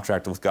that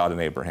contract with God and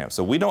Abraham,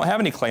 so we don't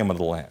have any claim on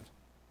the land,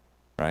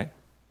 right?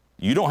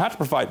 You don't have to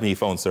provide me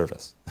phone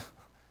service.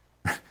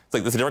 It's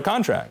like, it's a different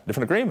contract,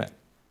 different agreement.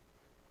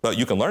 But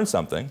you can learn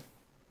something,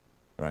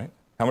 right?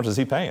 How much is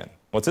he paying?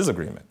 What's his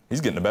agreement? He's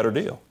getting a better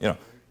deal. You know,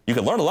 you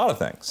can learn a lot of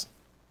things.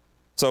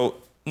 So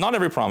not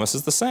every promise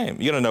is the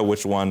same. You got to know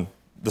which one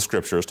the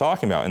Scripture is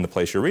talking about in the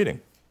place you're reading.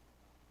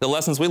 The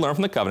lessons we learn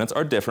from the covenants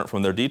are different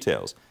from their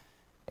details.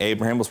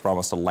 Abraham was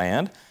promised a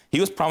land. He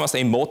was promised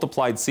a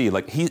multiplied seed.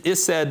 Like it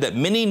said that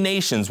many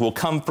nations will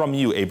come from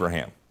you,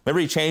 Abraham.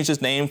 Remember he changed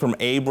his name from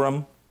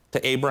Abram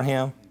to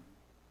Abraham?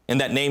 And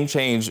that name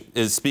change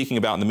is speaking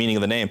about in the meaning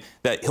of the name,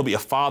 that he'll be a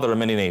father of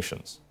many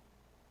nations,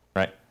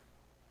 right?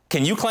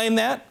 Can you claim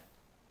that?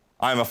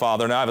 I'm a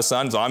father now, I have a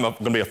son, so I'm going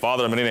to be a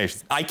father of many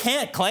nations. I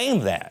can't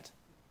claim that,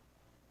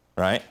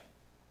 right?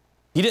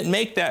 He didn't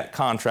make that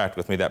contract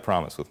with me, that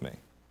promise with me.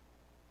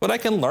 But I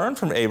can learn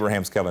from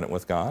Abraham's covenant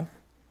with God.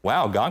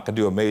 Wow, God can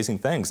do amazing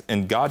things.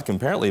 And God can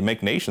apparently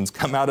make nations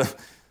come out of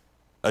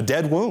a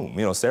dead womb,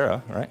 you know,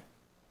 Sarah, right?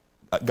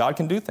 God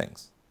can do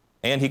things,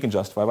 and he can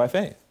justify by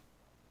faith.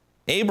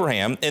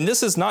 Abraham, and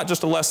this is not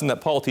just a lesson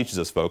that Paul teaches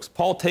us, folks.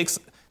 Paul takes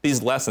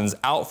these lessons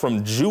out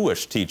from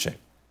Jewish teaching,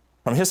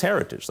 from his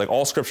heritage, like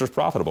all Scripture is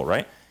profitable,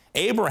 right?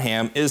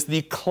 Abraham is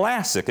the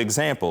classic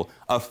example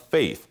of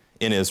faith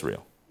in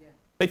Israel. Yeah.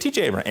 They teach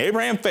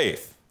Abraham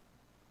faith.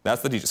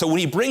 That's the teaching. So when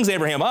he brings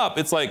Abraham up,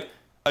 it's like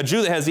a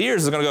Jew that has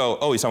ears is going to go,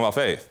 oh, he's talking about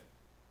faith.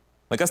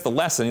 Like that's the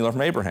lesson you learn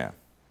from Abraham.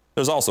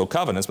 There's also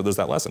covenants, but there's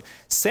that lesson.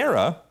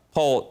 Sarah,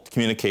 Paul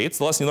communicates,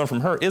 the lesson you learn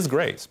from her is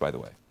grace, by the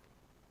way.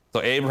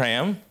 So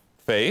Abraham,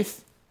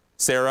 faith,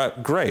 Sarah,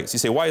 grace. You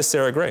say, why is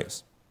Sarah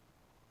grace?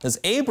 Because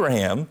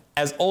Abraham,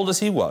 as old as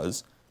he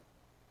was,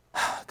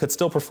 could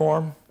still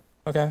perform,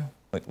 okay,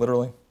 like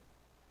literally.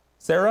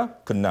 Sarah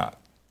could not.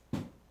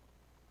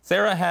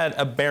 Sarah had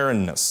a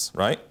barrenness,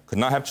 right? Could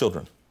not have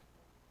children.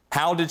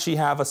 How did she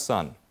have a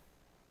son?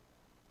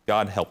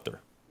 God helped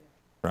her,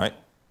 right?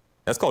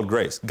 That's called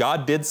grace.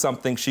 God did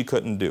something she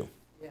couldn't do.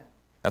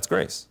 That's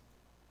grace.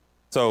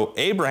 So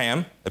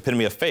Abraham,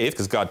 epitome of faith,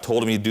 because God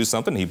told him he'd do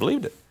something, he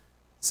believed it.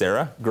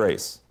 Sarah,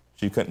 grace.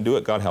 She couldn't do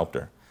it, God helped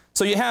her.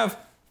 So you have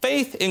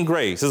faith and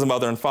grace as a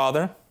mother and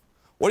father.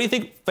 What do you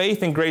think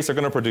faith and grace are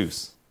going to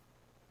produce?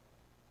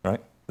 Right?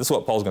 This is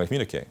what Paul's going to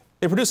communicate.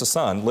 They produce a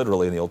son,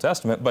 literally, in the Old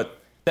Testament, but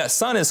that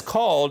son is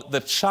called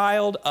the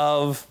child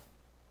of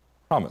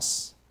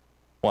promise.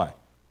 Why?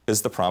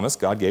 Because the promise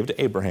God gave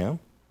to Abraham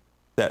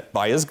that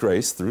by his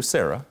grace through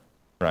Sarah,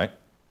 right,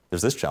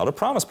 there's this child of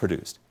promise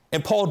produced.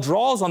 And Paul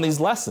draws on these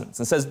lessons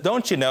and says,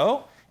 don't you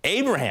know,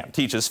 Abraham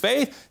teaches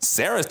faith,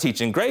 Sarah's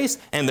teaching grace,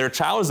 and their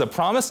child is a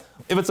promise.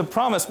 If it's a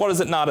promise, what is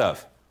it not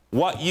of?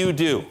 What you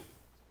do.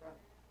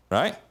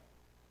 Right?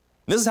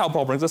 This is how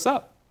Paul brings us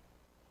up.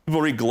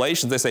 People read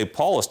Galatians, they say,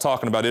 Paul is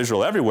talking about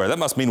Israel everywhere. That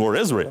must mean we're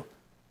Israel.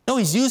 No,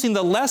 he's using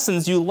the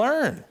lessons you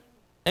learn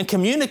and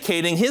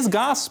communicating his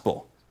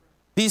gospel.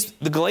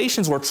 The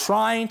Galatians were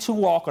trying to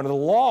walk under the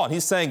law. And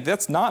he's saying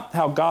that's not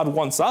how God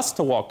wants us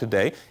to walk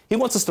today. He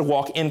wants us to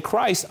walk in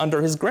Christ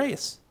under his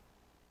grace.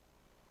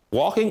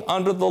 Walking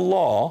under the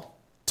law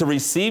to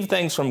receive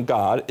things from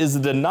God is a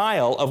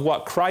denial of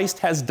what Christ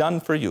has done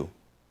for you.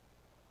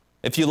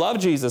 If you love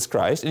Jesus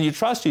Christ and you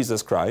trust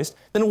Jesus Christ,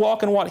 then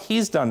walk in what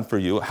he's done for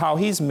you, how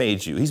he's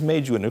made you. He's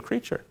made you a new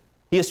creature.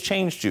 He has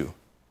changed you.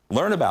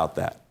 Learn about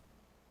that.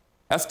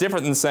 That's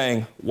different than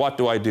saying, what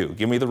do I do?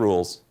 Give me the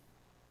rules.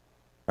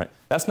 Right?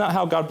 That's not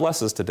how God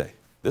blesses today.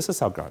 This is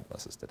how God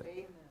blesses today.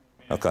 Amen.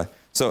 Okay.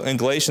 So in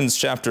Galatians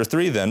chapter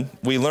 3 then,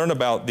 we learn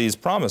about these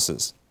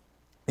promises,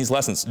 these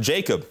lessons.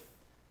 Jacob,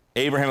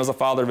 Abraham is the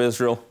father of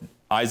Israel.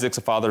 Isaac's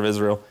the father of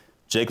Israel.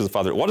 Jacob's the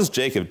father. What does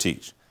Jacob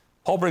teach?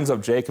 Paul brings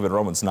up Jacob in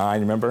Romans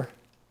 9, remember?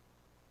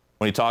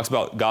 When he talks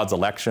about God's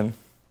election.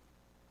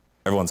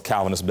 Everyone's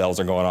Calvinist bells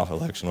are going off.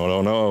 Election.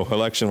 Oh, no,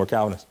 election, we're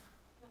Calvinists.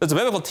 There's a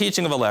biblical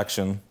teaching of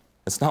election.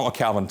 It's not what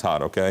Calvin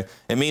taught, okay?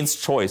 It means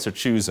choice or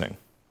choosing.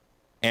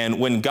 And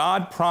when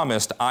God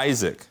promised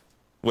Isaac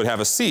would have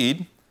a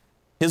seed,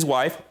 his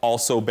wife,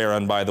 also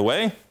barren, by the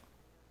way,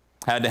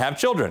 had to have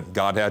children.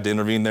 God had to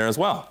intervene there as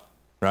well,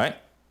 right?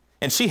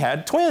 And she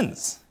had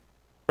twins.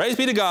 Praise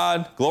be to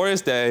God,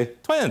 glorious day,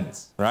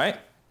 twins, right?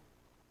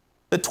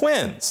 The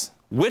twins,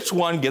 which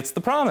one gets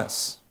the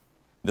promise?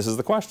 This is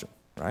the question,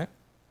 right?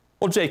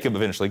 Well, Jacob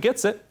eventually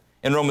gets it.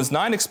 And Romans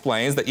 9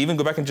 explains that even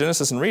go back in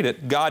Genesis and read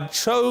it, God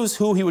chose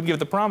who he would give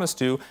the promise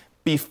to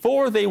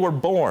before they were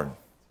born.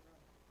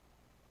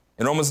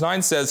 And Romans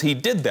 9 says he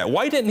did that.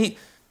 Why didn't he?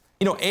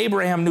 You know,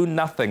 Abraham knew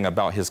nothing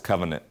about his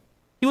covenant.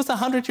 He was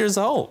 100 years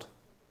old.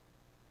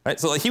 Right?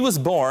 So he was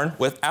born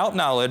without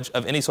knowledge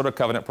of any sort of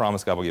covenant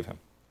promise God will give him.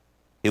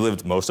 He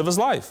lived most of his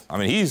life. I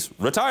mean, he's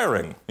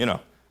retiring, you know,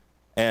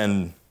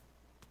 and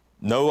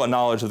no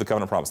knowledge of the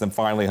covenant promise. Then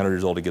finally, 100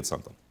 years old, he gets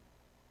something.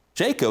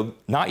 Jacob,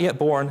 not yet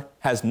born,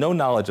 has no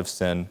knowledge of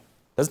sin,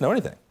 doesn't know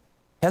anything,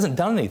 hasn't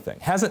done anything,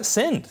 hasn't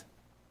sinned.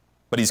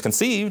 But he's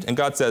conceived, and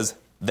God says,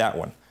 that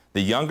one,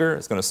 the younger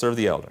is going to serve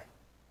the elder.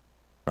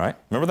 Right?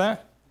 Remember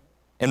that?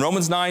 In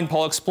Romans 9,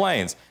 Paul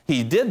explains,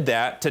 he did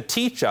that to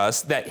teach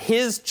us that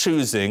his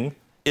choosing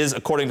is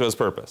according to his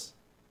purpose.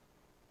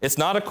 It's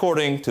not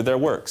according to their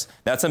works.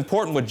 That's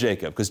important with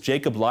Jacob, because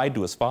Jacob lied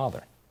to his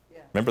father.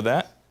 Yeah. Remember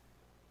that?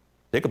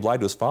 Jacob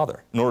lied to his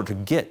father in order to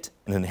get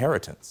an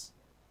inheritance.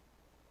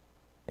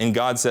 And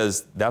God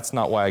says, that's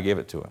not why I gave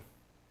it to him.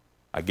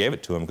 I gave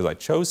it to him because I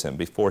chose him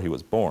before he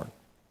was born.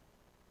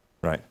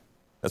 Right?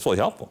 That's really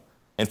helpful.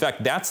 In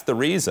fact, that's the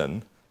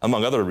reason,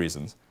 among other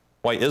reasons,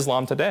 why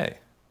Islam today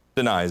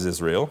denies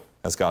Israel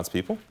as God's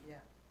people.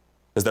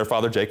 Because their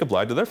father Jacob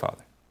lied to their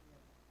father.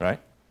 Right?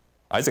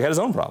 Isaac had his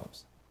own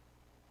problems.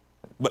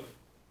 But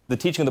the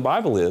teaching of the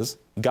Bible is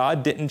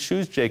God didn't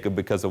choose Jacob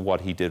because of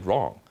what he did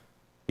wrong.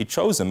 He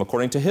chose him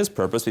according to his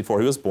purpose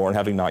before he was born,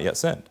 having not yet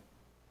sinned.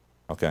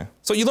 Okay?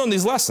 So you learn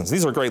these lessons.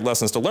 These are great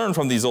lessons to learn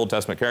from these Old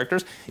Testament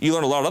characters. You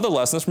learn a lot of other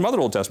lessons from other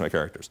Old Testament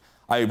characters.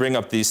 I bring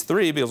up these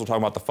three because we're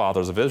talking about the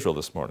fathers of Israel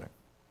this morning.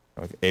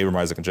 Okay?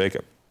 Abraham, Isaac, and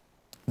Jacob.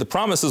 The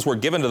promises were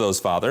given to those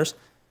fathers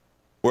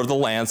were the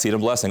land, seed,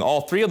 and blessing.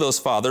 All three of those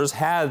fathers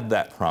had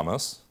that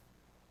promise.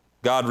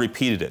 God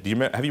repeated it.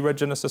 Have you read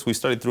Genesis? We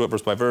studied through it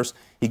verse by verse.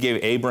 He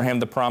gave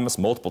Abraham the promise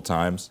multiple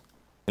times.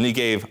 And he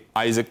gave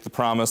Isaac the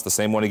promise, the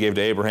same one he gave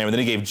to Abraham. And then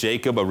he gave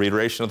Jacob a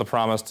reiteration of the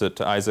promise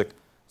to Isaac.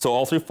 So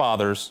all three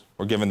fathers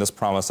were given this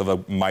promise of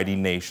a mighty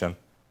nation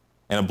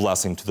and a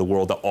blessing to the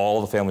world, to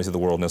all the families of the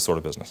world in this sort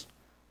of business.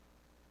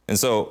 And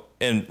so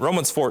in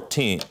Romans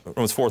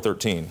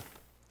 4:13,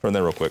 turn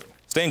there real quick.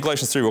 Stay in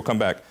Galatians 3, we'll come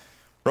back.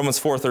 Romans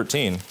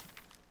 4:13,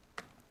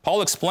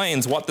 Paul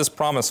explains what this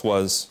promise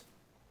was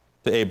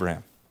to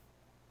Abraham.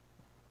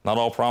 Not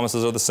all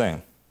promises are the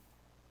same.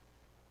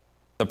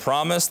 The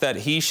promise that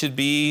he should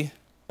be,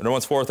 in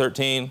Romans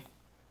 4:13,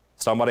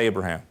 it's talking about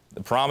Abraham.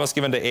 The promise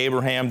given to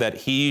Abraham that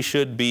he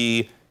should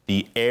be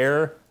the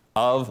heir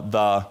of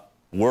the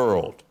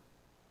world.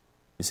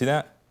 You see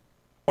that?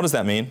 What does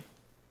that mean?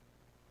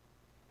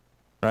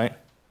 Right?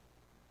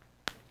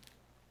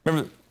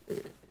 Remember,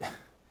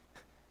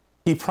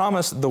 he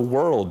promised the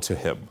world to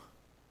him.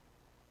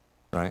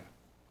 Right?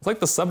 It's like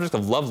the subject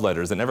of love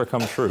letters that never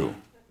come true,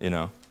 you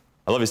know.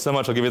 I love you so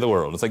much, I'll give you the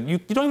world. It's like, you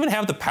don't even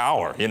have the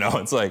power, you know.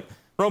 It's like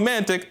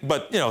romantic,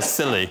 but, you know,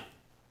 silly.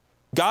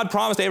 God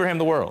promised Abraham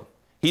the world.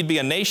 He'd be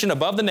a nation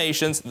above the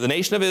nations. The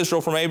nation of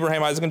Israel from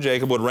Abraham, Isaac, and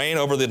Jacob would reign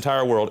over the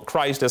entire world.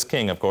 Christ as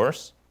king, of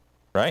course,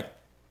 right?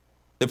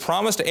 The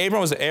promise to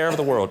Abraham was the heir of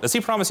the world. Does he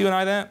promise you and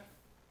I that?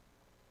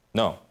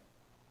 No.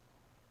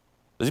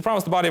 Does he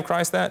promise the body of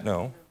Christ that?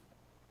 No.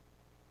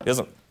 He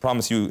doesn't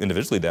promise you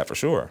individually that for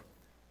sure.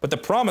 But the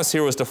promise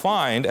here was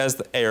defined as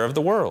the heir of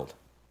the world.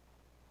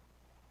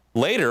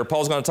 Later,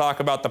 Paul's going to talk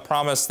about the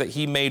promise that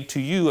he made to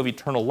you of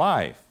eternal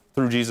life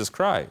through Jesus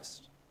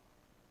Christ.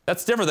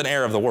 That's different than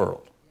heir of the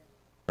world,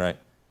 right?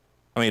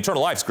 I mean,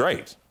 eternal life's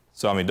great.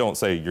 So, I mean, don't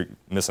say you're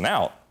missing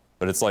out.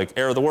 But it's like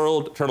heir of the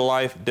world, eternal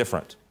life,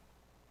 different.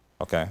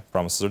 Okay?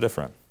 Promises are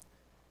different.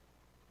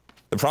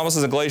 The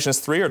promises in Galatians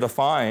 3 are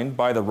defined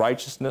by the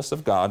righteousness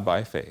of God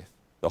by faith,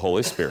 the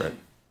Holy Spirit,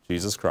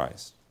 Jesus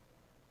Christ,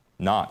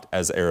 not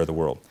as the heir of the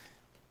world.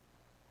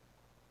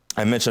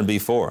 I mentioned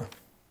before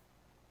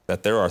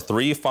that there are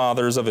three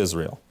fathers of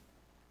Israel,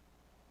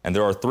 and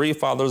there are three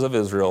fathers of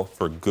Israel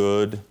for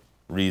good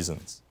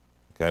reasons,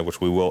 okay, which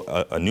we will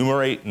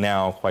enumerate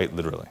now quite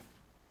literally.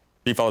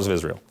 Three fathers of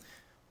Israel.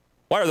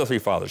 Why are there three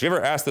fathers? You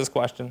ever asked this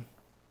question?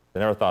 I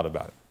never thought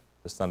about it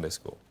this Sunday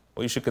school.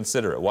 Well, you should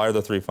consider it. Why are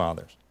there three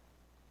fathers?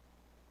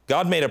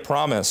 God made a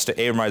promise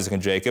to Abraham, Isaac,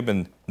 and Jacob,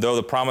 and though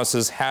the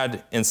promises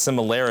had in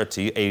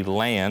similarity a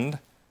land,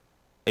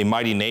 a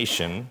mighty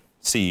nation,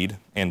 seed,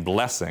 and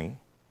blessing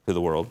to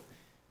the world,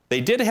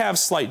 they did have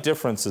slight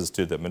differences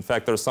to them. In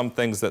fact, there are some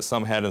things that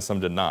some had and some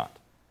did not,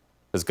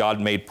 because God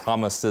made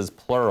promises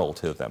plural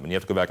to them, and you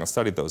have to go back and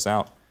study those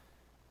out.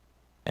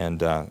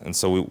 And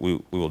so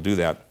we will do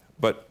that.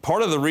 But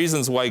part of the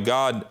reasons why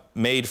God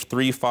made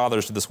three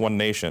fathers to this one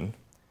nation,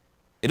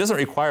 it doesn't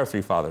require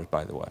three fathers,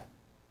 by the way,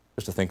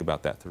 just to think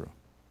about that through.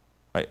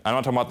 Right? I'm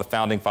not talking about the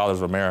founding fathers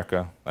of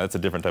America. That's a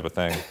different type of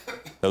thing.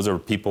 Those are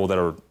people that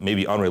are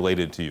maybe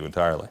unrelated to you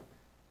entirely.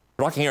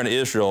 We're talking here in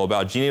Israel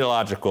about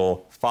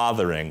genealogical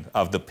fathering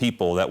of the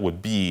people that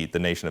would be the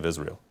nation of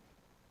Israel,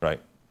 right?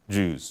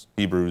 Jews,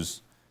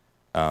 Hebrews,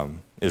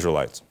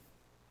 Israelites.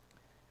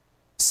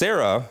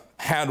 Sarah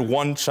had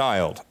one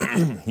child.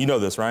 You know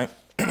this, right?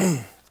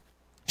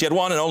 She had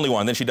one and only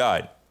one, then she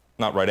died.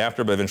 Not right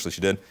after, but eventually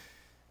she did.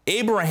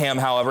 Abraham,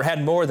 however,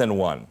 had more than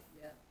one.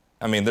 Yeah.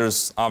 I mean,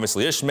 there's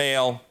obviously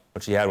Ishmael,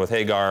 which he had with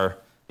Hagar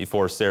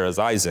before Sarah's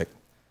Isaac.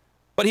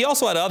 But he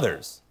also had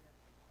others,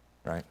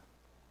 right?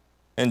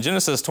 In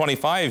Genesis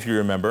 25, if you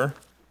remember,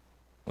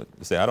 you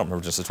say, I don't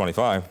remember Genesis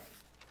 25.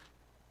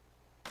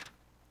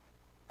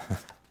 You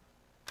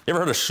ever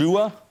heard of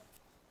Shua?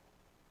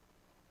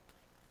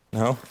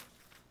 No?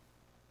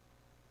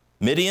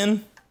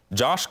 Midian,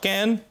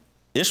 Joshkan,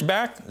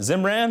 Ishbak,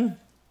 Zimran?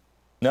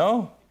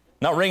 No?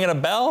 Not ringing a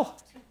bell?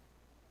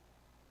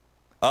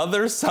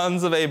 Other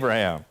sons of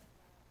Abraham.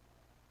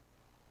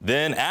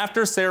 Then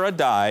after Sarah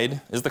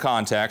died, is the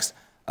context,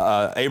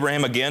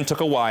 Abraham again took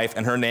a wife,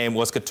 and her name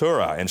was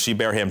Keturah, and she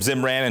bare him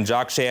Zimran and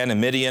Jokshan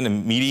and Midian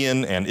and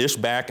Median and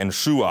Ishbak and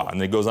Shua,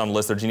 and it goes on to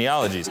list their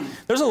genealogies.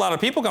 There's a lot of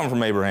people coming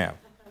from Abraham.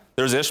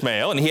 There's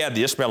Ishmael, and he had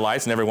the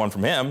Ishmaelites and everyone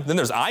from him. Then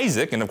there's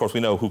Isaac, and of course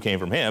we know who came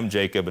from him,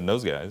 Jacob and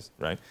those guys,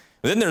 right?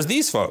 And then there's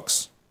these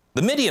folks,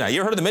 the Midianites. You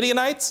ever heard of the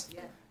Midianites?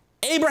 Yeah.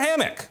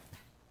 Abrahamic.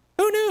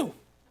 Who knew?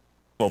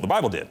 Well, the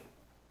Bible did.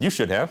 You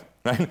should have,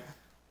 right?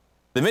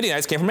 The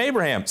Midianites came from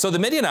Abraham. So the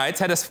Midianites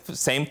had the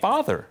same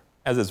father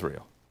as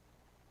Israel.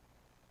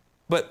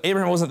 But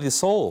Abraham wasn't the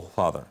sole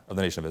father of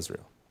the nation of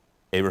Israel.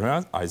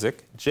 Abraham,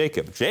 Isaac,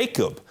 Jacob.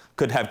 Jacob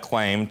could have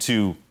claim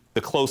to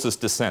the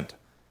closest descent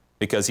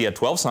because he had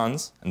 12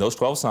 sons, and those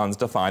 12 sons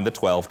defined the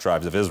 12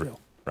 tribes of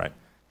Israel, right?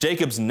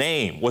 Jacob's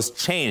name was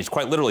changed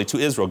quite literally to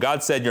Israel.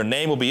 God said, your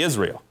name will be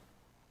Israel.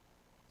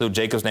 So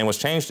Jacob's name was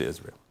changed to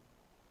Israel.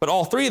 But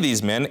all three of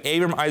these men,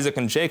 Abraham, Isaac,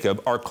 and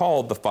Jacob, are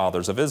called the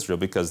fathers of Israel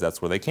because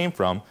that's where they came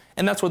from,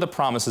 and that's where the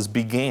promises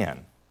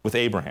began with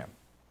Abraham,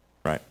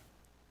 right?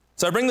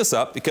 So I bring this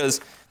up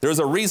because there's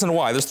a reason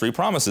why there's three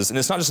promises, and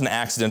it's not just an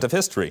accident of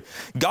history.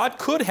 God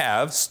could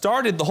have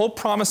started the whole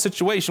promise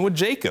situation with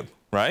Jacob,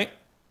 right?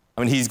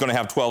 I mean, he's going to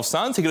have 12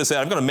 sons. He could have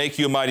said, I'm going to make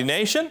you a mighty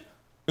nation.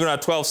 You're going to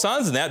have 12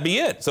 sons, and that'd be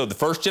it. So the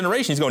first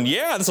generation, he's going,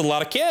 yeah, that's a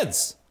lot of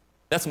kids.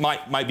 That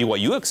might be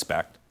what you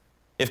expect.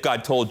 If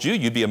God told you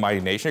you'd be a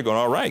mighty nation, you're going,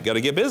 all right, got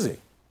to get busy.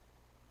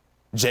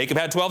 Jacob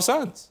had 12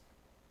 sons,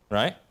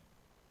 right?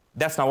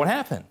 That's not what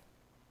happened.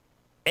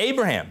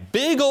 Abraham,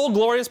 big old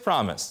glorious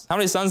promise. How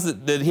many sons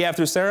did he have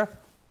through Sarah?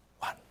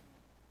 One.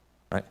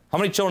 Right? How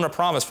many children are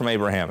promised from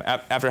Abraham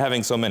after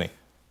having so many?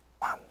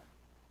 One.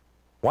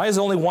 Why is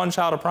only one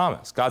child a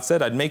promise? God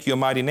said, I'd make you a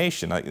mighty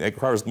nation. It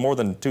requires more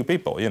than two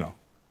people, you know.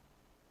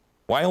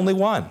 Why only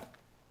one?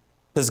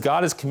 Because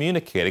God is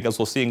communicating, as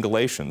we'll see in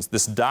Galatians,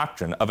 this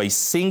doctrine of a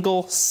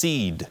single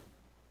seed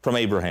from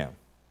Abraham.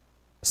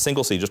 A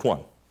single seed, just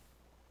one.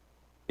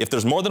 If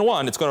there's more than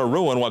one, it's going to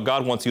ruin what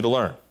God wants you to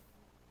learn,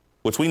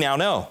 which we now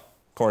know,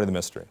 according to the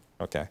mystery,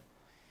 okay?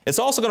 It's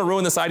also going to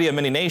ruin this idea of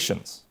many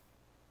nations.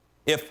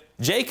 If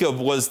Jacob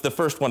was the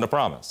first one to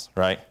promise,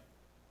 right,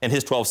 and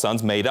his 12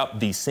 sons made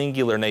up the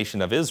singular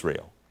nation of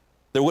Israel,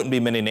 there wouldn't be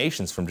many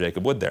nations from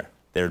Jacob, would there?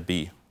 There'd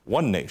be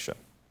one nation.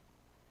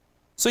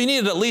 So you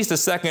needed at least a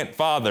second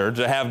father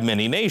to have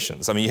many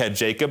nations. I mean, you had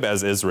Jacob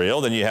as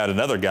Israel, then you had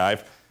another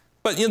guy.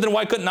 But then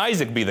why couldn't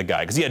Isaac be the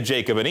guy? Because he had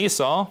Jacob and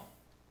Esau.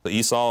 So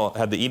Esau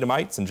had the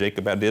Edomites, and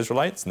Jacob had the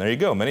Israelites, and there you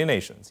go, many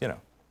nations, you know.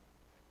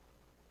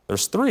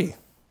 There's three.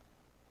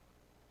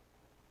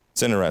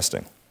 It's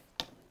interesting.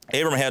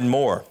 Abram had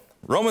more.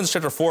 Romans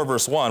chapter 4,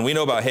 verse 1, we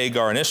know about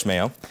Hagar and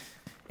Ishmael.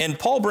 And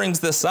Paul brings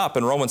this up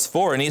in Romans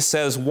 4, and he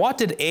says, what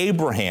did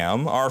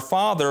Abraham, our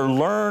father,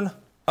 learn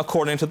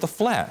according to the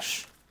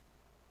flesh?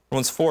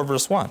 Romans 4,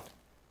 verse 1.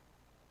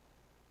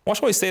 Watch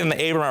what we say, that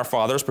Abraham, our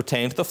father, as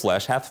pertaining to the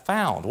flesh, hath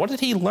found. What did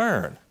he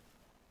learn?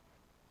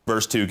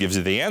 Verse 2 gives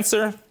you the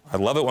answer. I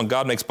love it when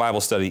God makes Bible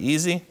study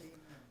easy.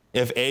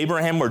 If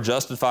Abraham were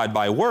justified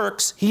by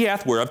works, he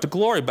hath whereof to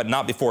glory, but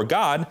not before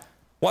God.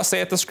 What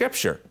saith the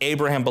Scripture?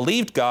 Abraham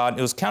believed God, and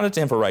it was counted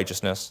to him for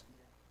righteousness.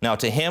 Now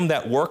to him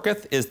that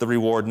worketh is the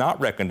reward not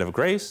reckoned of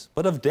grace,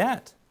 but of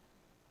debt.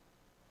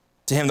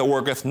 To him that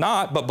worketh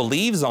not, but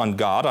believes on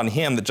God, on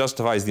him that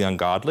justifies the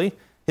ungodly,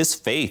 his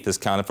faith is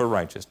counted for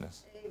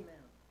righteousness. Amen.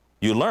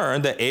 You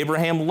learn that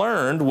Abraham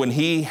learned when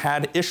he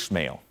had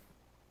Ishmael.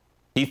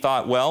 He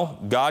thought, well,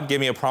 God gave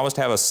me a promise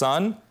to have a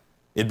son.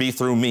 It'd be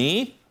through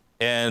me,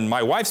 and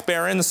my wife's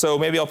barren, so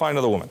maybe I'll find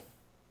another woman.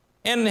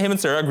 And him and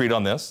Sarah agreed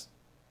on this,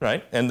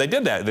 right? And they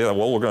did that. They thought,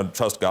 well, we're going to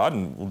trust God,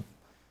 and well,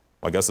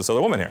 I guess this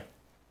other woman here.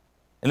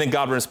 And then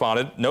God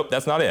responded, nope,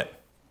 that's not it.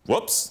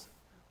 Whoops.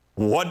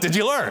 What did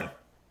you learn?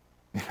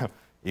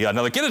 You got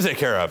another kid to take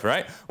care of,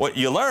 right? Well,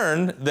 you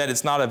learned that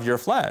it's not of your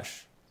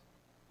flesh,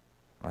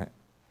 right?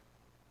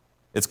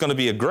 It's going to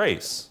be a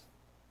grace.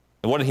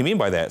 And what did he mean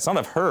by that? It's not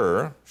of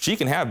her. She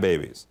can have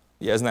babies.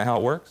 Yeah, isn't that how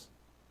it works?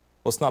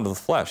 Well, it's not of the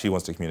flesh he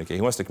wants to communicate.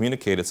 He wants to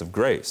communicate it's of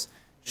grace.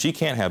 She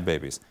can't have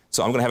babies.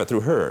 So I'm going to have it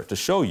through her to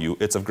show you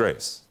it's of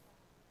grace.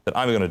 That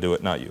I'm going to do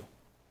it, not you.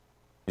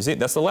 You see,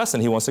 that's the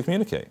lesson he wants to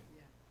communicate.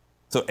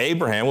 So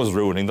Abraham was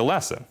ruining the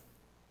lesson.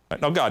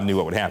 Right? Now, God knew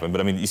what would happen,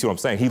 but I mean, you see what I'm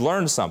saying? He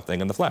learned something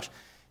in the flesh.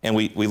 And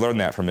we learned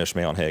that from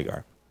Ishmael and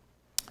Hagar.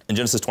 In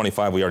Genesis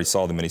 25, we already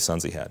saw the many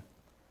sons he had.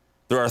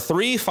 There are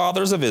 3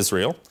 fathers of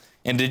Israel.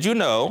 And did you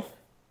know,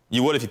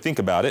 you would if you think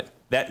about it,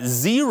 that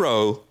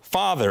 0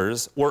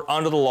 fathers were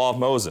under the law of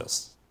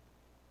Moses,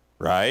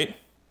 right?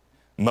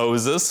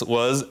 Moses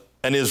was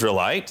an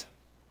Israelite,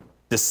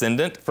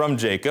 descendant from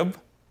Jacob.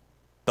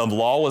 The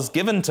law was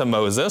given to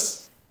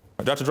Moses.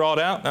 Do I have to draw it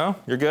out? No?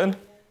 You're good?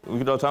 We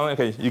can draw a timeline?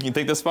 Okay, you can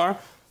think this far?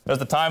 There's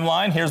the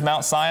timeline. Here's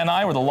Mount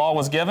Sinai where the law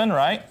was given,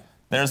 right?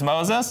 There's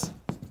Moses.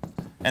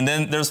 And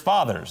then there's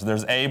fathers.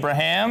 There's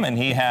Abraham, and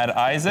he had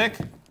Isaac,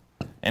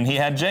 and he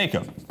had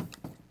Jacob.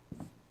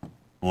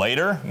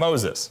 Later,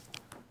 Moses.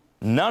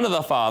 None of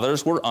the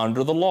fathers were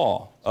under the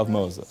law of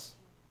Moses.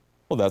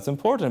 Well, that's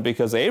important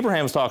because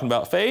Abraham's talking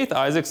about faith.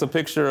 Isaac's a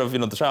picture of,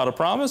 the child of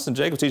promise, and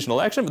Jacob's teaching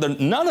election, but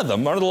none of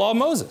them are under the law of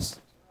Moses.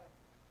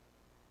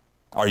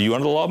 Are you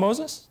under the law of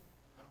Moses?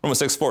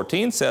 Romans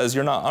 6:14 says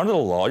you're not under the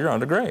law, you're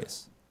under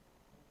grace.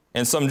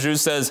 And some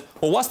Jews says,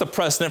 well, what's the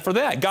precedent for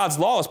that? God's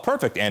law is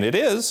perfect, and it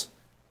is.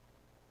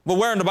 But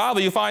where in the Bible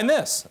do you find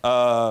this?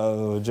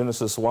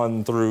 Genesis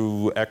 1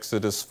 through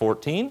Exodus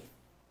 14,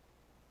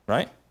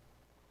 right?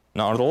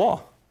 Not under the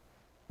law.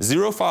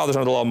 0 fathers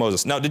under the law of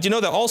Moses. Now, did you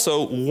know that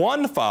also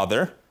one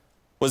father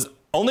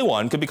only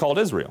one could be called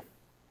Israel?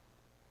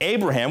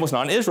 Abraham was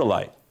not an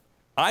Israelite.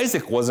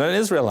 Isaac wasn't an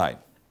Israelite.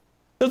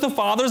 They're the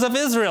fathers of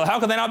Israel.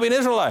 How could they not be an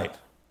Israelite?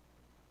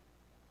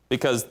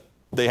 Because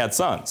they had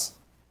sons.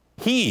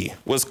 He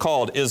was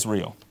called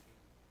Israel.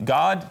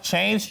 God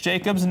changed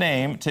Jacob's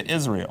name to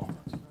Israel.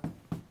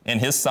 And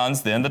his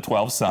sons then, the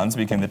 12 sons,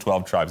 became the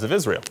 12 tribes of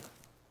Israel,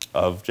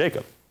 of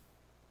Jacob.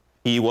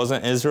 He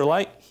wasn't an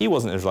Israelite. He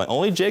wasn't an Israelite.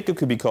 Only Jacob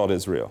could be called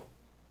Israel.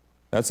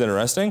 That's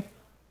interesting.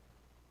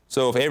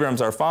 So if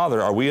Abraham's our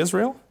father, are we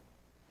Israel?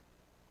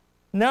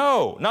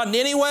 No, not in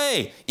any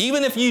way.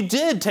 Even if you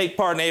did take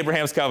part in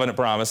Abraham's covenant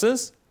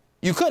promises,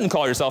 you couldn't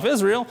call yourself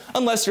Israel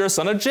unless you're a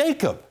son of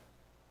Jacob.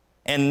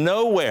 And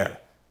nowhere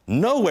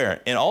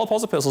in all of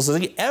Paul's epistles does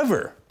he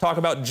ever talk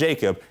about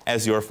Jacob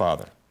as your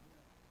father.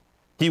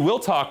 He will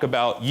talk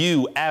about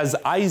you as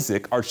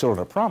Isaac, our children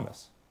of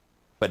promise.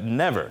 But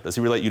never does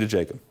he relate you to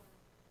Jacob.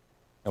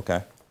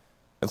 Okay?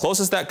 The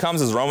closest that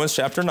comes is Romans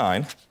chapter 9.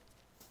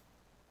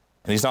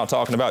 And he's not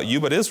talking about you,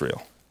 but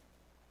Israel.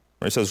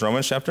 Where he says,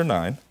 Romans chapter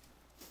 9.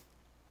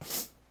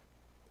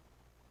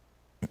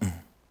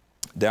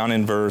 Down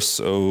in verse,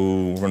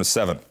 we're going to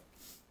 7.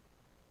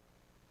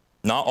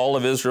 Not all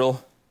of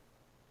Israel,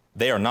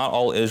 they are not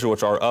all Israel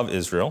which are of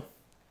Israel,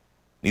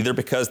 neither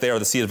because they are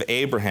the seed of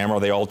Abraham are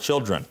they all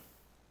children,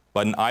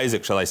 but in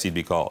Isaac shall thy seed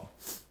be called.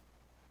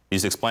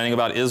 He's explaining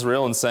about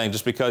Israel and saying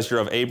just because you're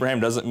of Abraham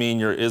doesn't mean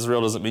you're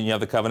Israel, doesn't mean you have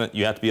the covenant,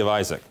 you have to be of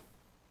Isaac,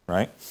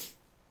 right?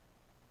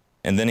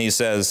 And then he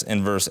says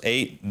in verse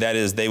 8, that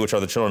is, they which are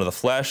the children of the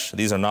flesh,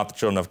 these are not the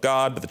children of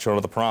God, but the children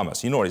of the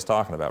promise. You know what he's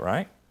talking about,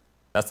 right?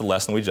 That's the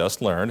lesson we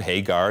just learned.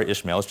 Hagar,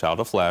 Ishmael is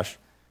child of flesh,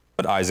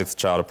 but Isaac's the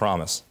child of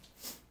promise.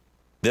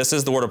 This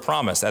is the word of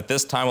promise. At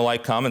this time will I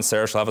come, and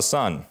Sarah shall have a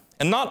son.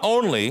 And not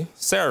only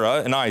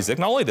Sarah and Isaac,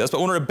 not only this, but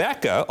when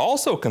Rebekah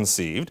also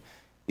conceived,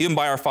 even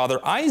by our father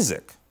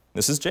Isaac,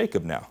 this is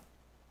Jacob now,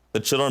 the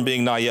children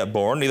being not yet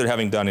born, neither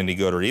having done any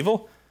good or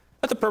evil,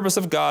 that the purpose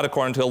of God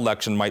according to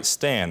election might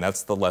stand.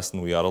 That's the lesson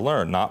we ought to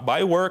learn. Not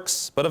by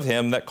works, but of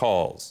him that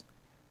calls.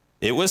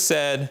 It was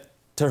said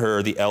to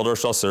her, the elder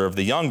shall serve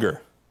the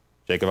younger.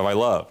 Jacob have I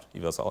loved.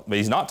 But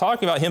he's not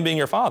talking about him being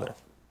your father.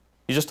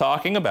 He's just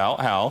talking about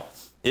how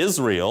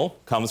Israel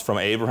comes from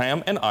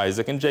Abraham and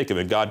Isaac and Jacob,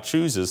 and God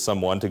chooses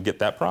someone to get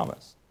that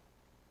promise.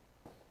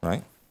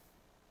 Right?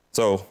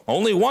 So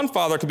only one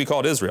father could be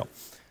called Israel.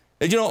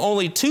 And you know,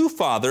 only 2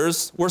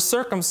 fathers were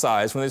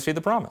circumcised when they received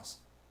the promise.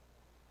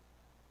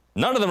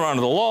 None of them are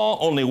under the law.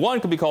 Only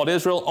one could be called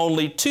Israel.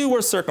 Only 2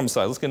 were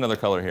circumcised. Let's get another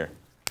color here.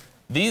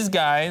 these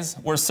guys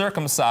were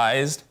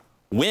circumcised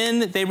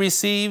when they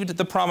received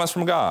the promise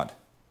from God.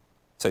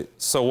 Say,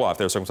 so what if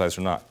they were circumcised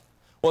or not?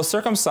 Well,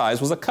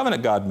 circumcised was a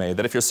covenant God made,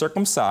 that if you're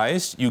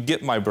circumcised, you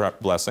get my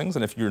blessings,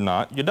 and if you're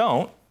not, you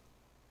don't.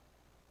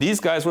 These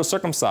guys were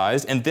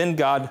circumcised, and then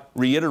God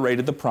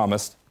reiterated the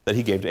promise that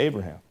he gave to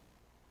Abraham.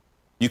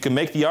 You can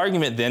make the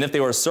argument then, if they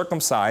were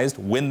circumcised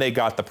when they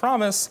got the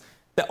promise,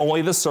 that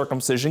only the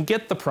circumcision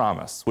get the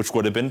promise, which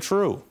would have been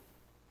true.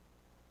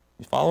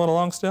 You following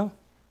along still?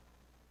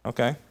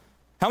 Okay.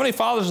 How many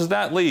fathers does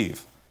that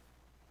leave?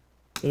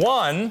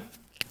 One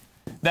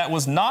that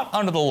was not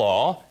under the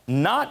law,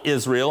 not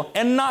Israel,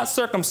 and not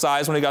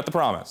circumcised when he got the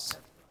promise.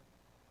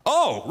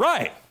 Oh,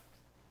 right.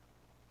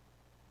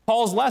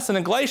 Paul's lesson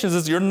in Galatians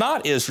is you're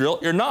not Israel,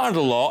 you're not under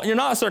the law, and you're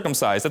not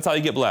circumcised. That's how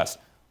you get blessed.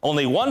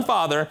 Only one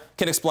father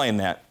can explain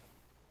that.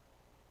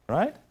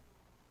 Right?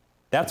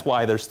 That's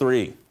why there's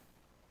three.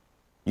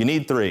 You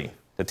need three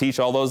to teach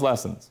all those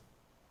lessons.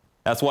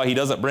 That's why he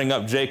doesn't bring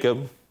up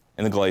Jacob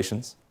in the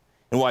Galatians,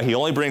 and why he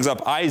only brings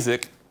up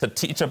Isaac to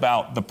teach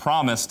about the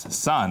promised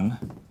son,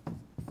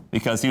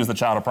 because he was the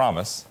child of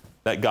promise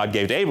that God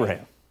gave to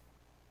Abraham.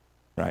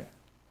 Right?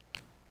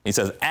 He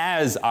says,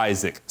 as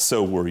Isaac,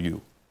 so were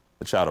you,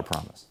 the child of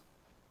promise.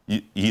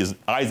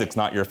 Isaac's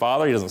not your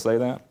father. He doesn't say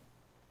that.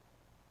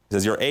 He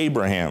says, you're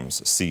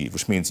Abraham's seed,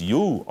 which means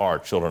you are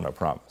children of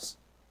promise.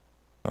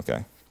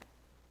 Okay?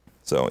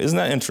 So isn't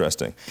that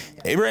interesting?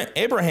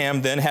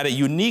 Abraham then had a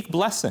unique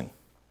blessing.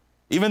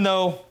 Even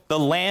though the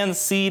land,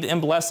 seed,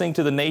 and blessing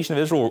to the nation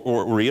of Israel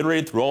were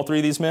reiterated through all three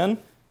of these men,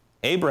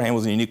 Abraham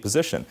was in a unique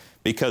position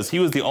because he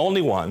was the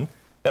only one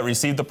that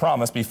received the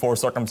promise before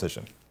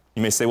circumcision.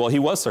 You may say, well, he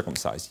was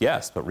circumcised.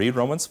 Yes, but read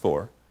Romans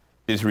 4.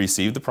 Did he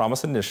receive the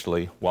promise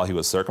initially while he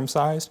was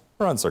circumcised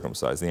or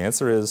uncircumcised? The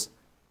answer is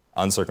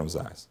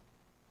uncircumcised.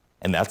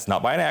 And that's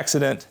not by an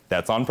accident,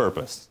 that's on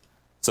purpose.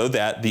 So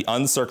that the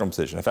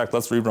uncircumcision, in fact,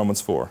 let's read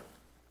Romans 4.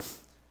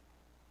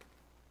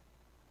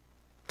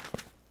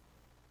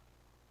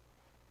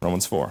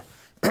 Romans 4.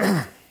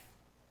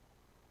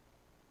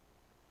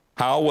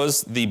 How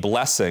was the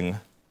blessing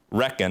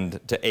reckoned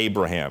to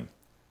Abraham?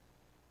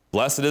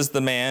 Blessed is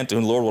the man to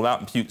whom the Lord will not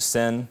impute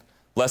sin.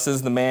 Blessed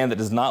is the man that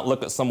does not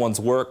look at someone's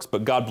works,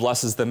 but God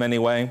blesses them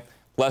anyway.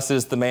 Blessed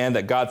is the man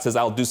that God says,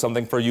 I'll do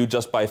something for you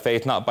just by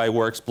faith, not by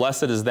works.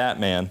 Blessed is that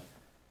man.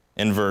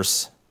 In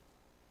verse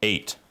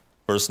 8,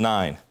 verse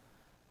 9.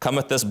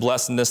 Cometh this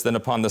blessedness then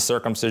upon the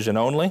circumcision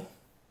only?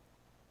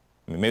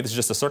 I mean, maybe this is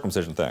just a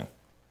circumcision thing.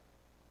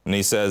 And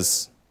he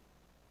says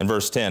in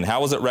verse 10,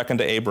 how was it reckoned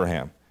to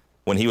Abraham?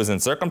 When he was in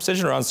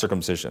circumcision or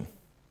uncircumcision?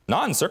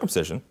 Not in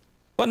circumcision,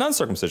 but in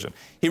uncircumcision.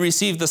 He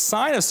received the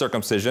sign of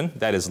circumcision,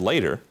 that is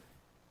later,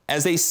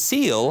 as a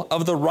seal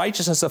of the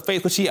righteousness of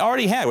faith, which he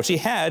already had, which he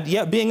had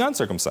yet being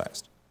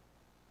uncircumcised,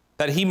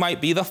 that he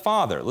might be the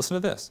father. Listen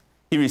to this.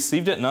 He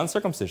received it in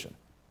uncircumcision,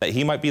 that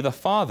he might be the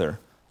father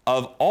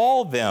of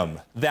all them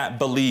that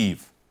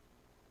believe,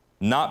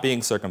 not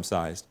being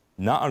circumcised,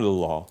 not under the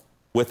law,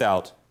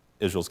 without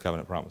Israel's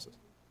covenant promises.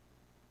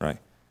 Right?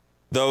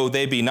 Though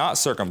they be not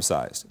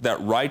circumcised,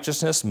 that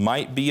righteousness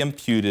might be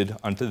imputed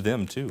unto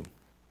them too.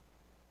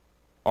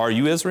 Are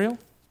you Israel?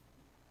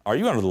 Are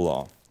you under the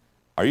law?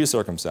 Are you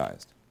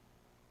circumcised?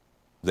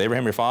 Is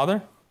Abraham your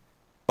father?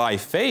 By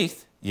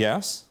faith,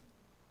 yes.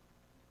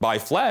 By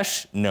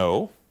flesh,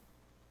 no.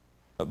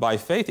 But by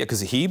faith, yeah,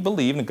 because he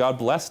believed and God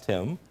blessed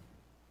him,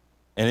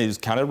 and he was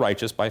counted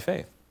righteous by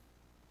faith.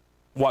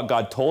 What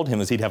God told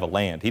him is he'd have a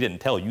land. He didn't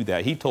tell you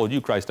that. He told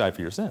you Christ died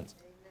for your sins.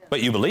 Amen.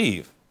 But you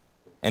believe,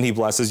 and he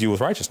blesses you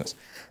with righteousness.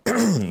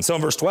 So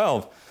in verse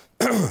 12,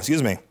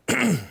 excuse me,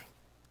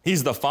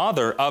 he's the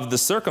father of the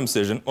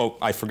circumcision. Oh,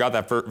 I forgot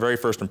that very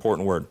first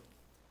important word.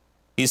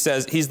 He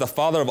says he's the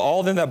father of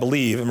all them that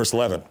believe in verse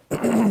 11.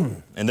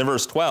 And then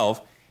verse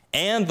 12,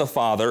 and the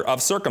father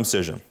of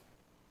circumcision.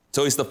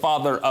 So he's the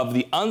father of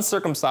the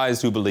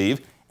uncircumcised who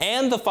believe,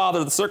 and the father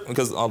of the circumcision,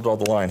 because I'll draw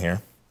the line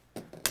here.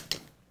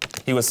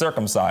 He was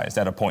circumcised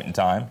at a point in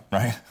time,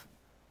 right? At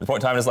a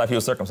point in time in his life, he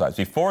was circumcised.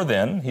 Before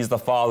then, he's the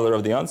father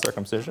of the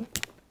uncircumcision,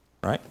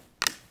 right?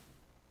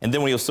 And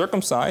then when he was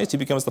circumcised, he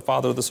becomes the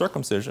father of the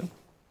circumcision,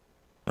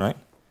 right?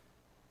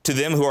 To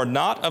them who are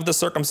not of the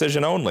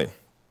circumcision only.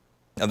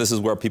 Now, this is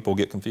where people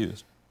get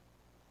confused.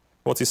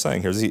 What's he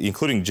saying here? Is he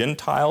including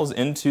Gentiles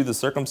into the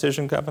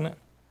circumcision covenant?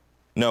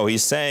 No,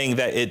 he's saying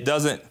that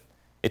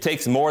it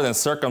takes more than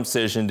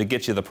circumcision to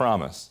get you the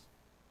promise.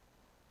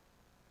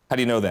 How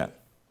do you know that?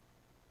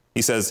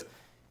 He says,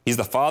 he's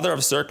the father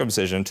of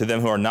circumcision to them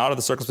who are not of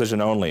the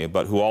circumcision only,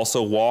 but who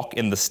also walk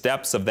in the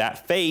steps of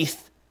that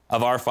faith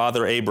of our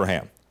father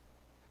Abraham.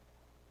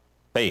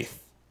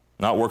 Faith,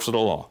 not works of the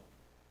law.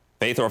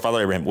 Faith of our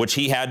father Abraham, which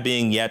he had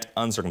being yet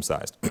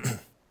uncircumcised.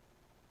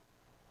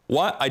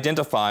 What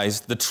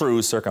identifies the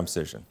true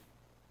circumcision?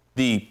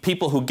 The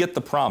people who get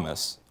the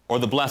promise or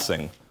the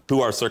blessing who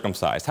are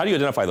circumcised. How do you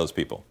identify those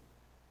people?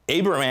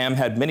 Abraham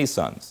had many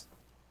sons.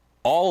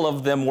 All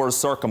of them were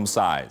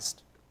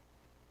circumcised.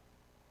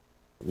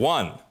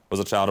 One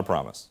was a child of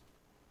promise.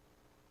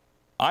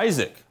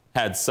 Isaac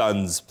had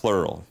sons,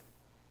 plural.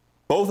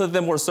 Both of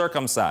them were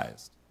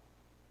circumcised.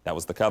 That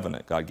was the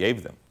covenant God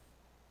gave them.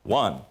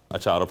 One, a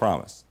child of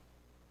promise.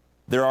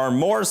 There are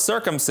more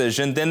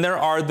circumcision than there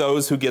are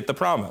those who get the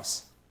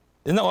promise.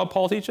 Isn't that what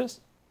Paul teaches?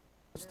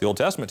 That's what the Old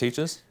Testament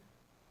teaches,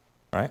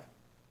 right?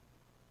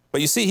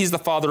 But you see, he's the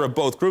father of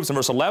both groups. In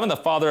verse 11, the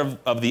father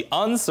of the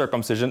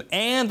uncircumcision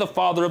and the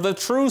father of the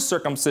true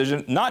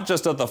circumcision, not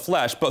just of the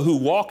flesh, but who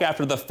walk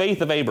after the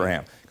faith of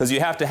Abraham. Because you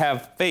have to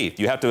have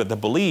faith. You have to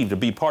believe to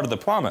be part of the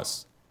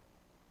promise.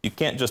 You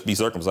can't just be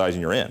circumcised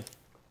and you're in.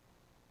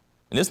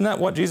 And isn't that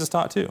what Jesus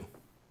taught too?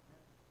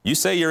 You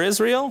say you're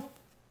Israel?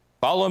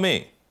 Follow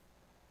me.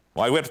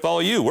 Why do we have to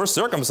follow you? We're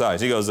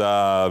circumcised. He goes,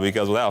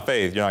 because without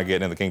faith, you're not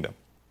getting in the kingdom.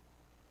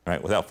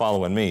 Right? Without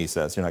following me, he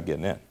says, you're not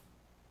getting in.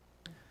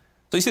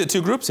 So you see the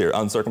two groups here,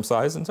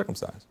 uncircumcised and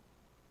circumcised.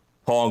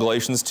 Paul in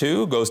Galatians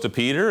 2 goes to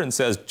Peter and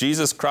says,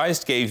 Jesus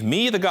Christ gave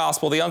me the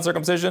gospel of the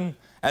uncircumcision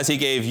as he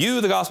gave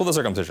you the gospel of the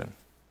circumcision.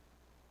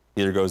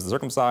 Peter goes to the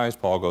circumcised,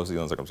 Paul goes to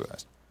the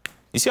uncircumcised.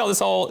 You see how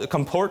this all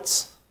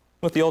comports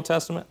with the Old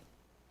Testament?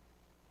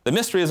 The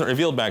mystery isn't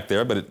revealed back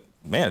there, but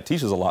it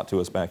teaches a lot to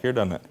us back here,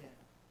 doesn't it?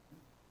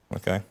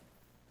 Okay.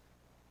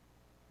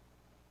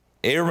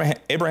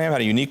 Abraham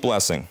had a unique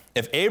blessing.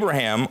 If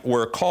Abraham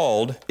were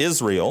called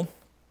Israel,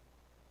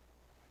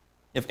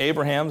 if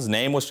Abraham's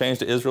name was changed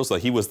to Israel, so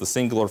he was the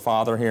singular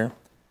father here,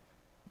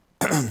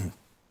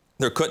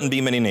 there couldn't be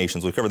many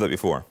nations. We've covered that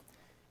before.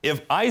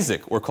 If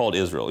Isaac were called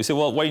Israel, you say,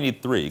 well, why do you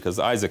need three? Because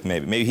Isaac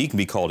maybe he can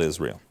be called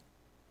Israel.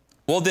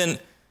 Well, then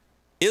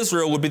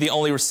Israel would be the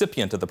only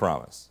recipient of the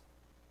promise.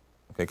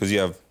 Okay, because you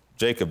have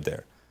Jacob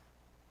there.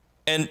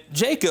 And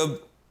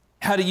Jacob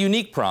had a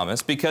unique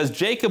promise because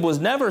Jacob was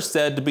never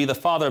said to be the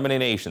father of many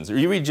nations.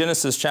 You read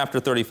Genesis chapter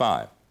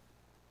 35.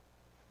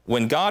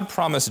 When God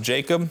promised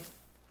Jacob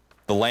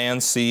the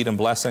land, seed, and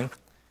blessing,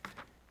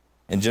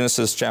 in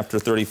Genesis chapter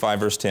 35,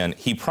 verse 10,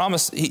 he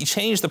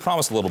changed the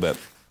promise a little bit.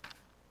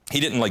 He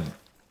didn't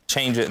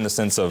change it in the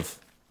sense of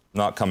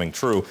not coming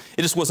true.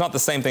 It just was not the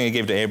same thing he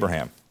gave to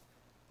Abraham.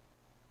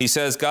 He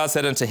says, God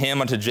said unto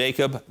him, unto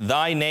Jacob,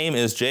 thy name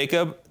is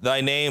Jacob. Thy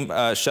name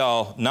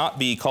shall not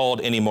be called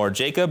any more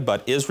Jacob,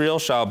 but Israel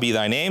shall be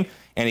thy name.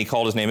 And he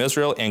called his name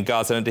Israel. And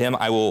God said unto him,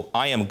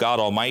 I am God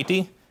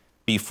Almighty.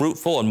 Be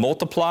fruitful and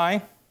multiply.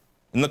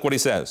 And look what he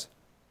says.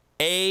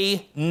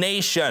 A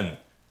nation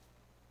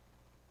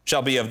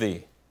shall be of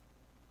thee.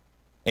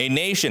 A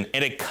nation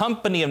and a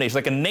company of nations.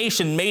 Like a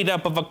nation made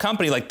up of a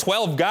company, like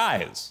 12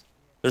 guys.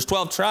 There's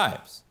 12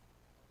 tribes.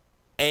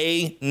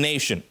 A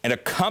nation and a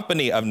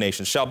company of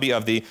nations shall be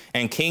of thee,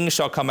 and kings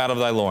shall come out of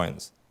thy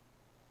loins.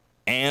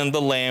 And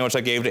the land which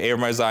I gave to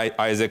Abraham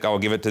Isaac, I will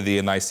give it to thee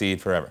and thy seed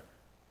forever.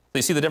 So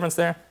you see the difference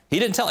there? He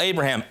didn't tell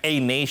Abraham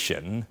a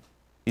nation.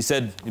 He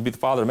said, you'll be the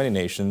father of many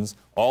nations.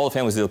 All the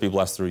families will be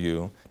blessed through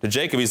you. To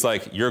Jacob, he's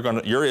like,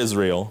 you're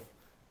Israel,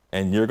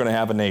 and you're going to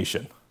have a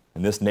nation.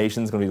 And this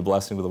nation is going to be the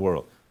blessing to the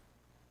world.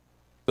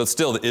 So it's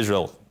still the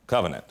Israel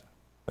covenant.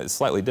 But it's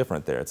slightly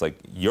different there. It's like,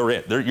 you're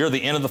it. You're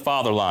the end of the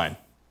father line.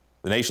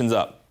 The nation's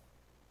up,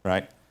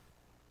 right?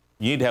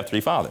 You need to have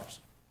three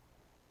fathers.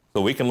 So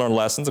we can learn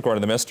lessons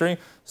according to the mystery,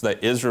 so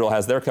that Israel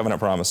has their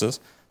covenant promises,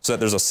 so that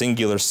there's a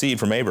singular seed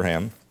from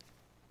Abraham.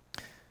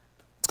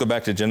 Let's go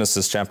back to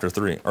Genesis chapter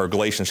 3, or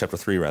Galatians chapter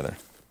 3, rather.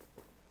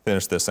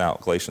 Finish this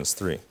out, Galatians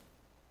 3.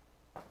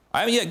 I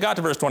haven't yet got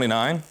to verse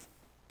 29.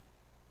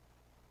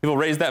 People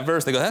raise that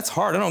verse, they go, that's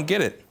hard, I don't get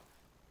it.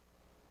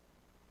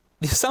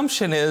 The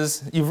assumption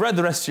is you've read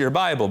the rest of your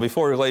Bible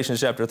before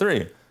Galatians chapter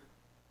 3.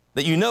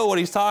 That you know what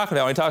he's talking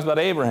about when he talks about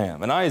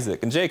Abraham and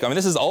Isaac and Jacob. I mean,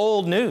 this is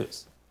old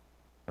news,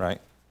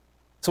 right?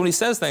 So when he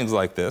says things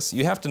like this,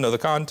 you have to know the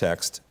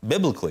context,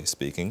 biblically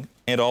speaking,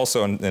 and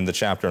also in the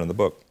chapter and in the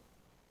book.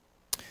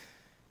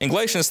 In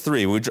Galatians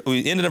 3,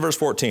 we ended in verse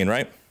 14,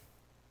 right?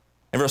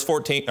 In verse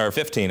 14 or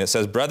 15, it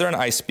says, Brethren,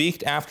 I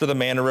speak after the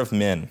manner of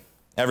men.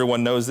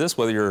 Everyone knows this,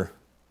 whether you're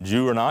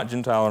Jew or not,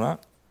 Gentile or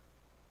not.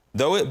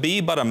 Though it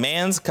be but a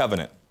man's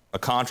covenant, a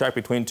contract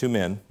between two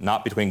men,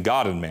 not between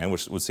God and man,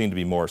 which would seem to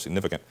be more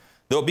significant.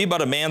 Though it be but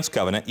a man's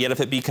covenant, yet if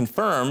it be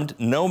confirmed,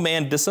 no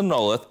man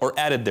disannulleth or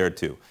added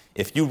thereto.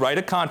 If you write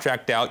a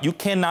contract out, you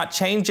cannot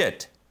change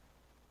it.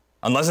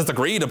 Unless it's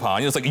agreed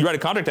upon. It's like you write a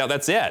contract out,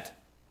 that's it,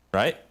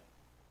 right?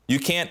 You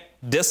can't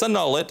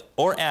disannul it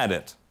or add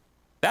it.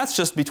 That's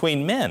just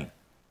between men.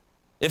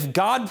 If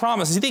God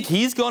promises, you think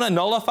he's going to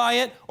nullify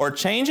it or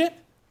change it?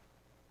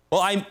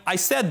 Well, I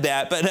said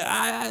that, but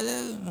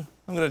I'm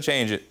going to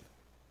change it.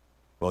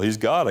 Well, he's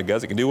God, I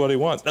guess. He can do what he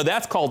wants. No,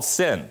 that's called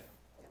sin,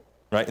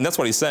 right? And that's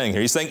what he's saying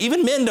here. He's saying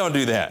even men don't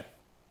do that.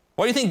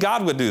 Why do you think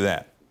God would do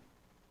that?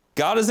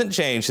 God doesn't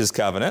change his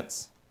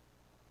covenants.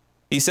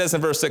 He says in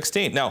verse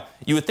 16. Now,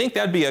 you would think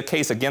that would be a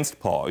case against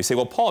Paul. You say,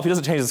 well, Paul, if he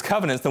doesn't change his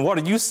covenants, then what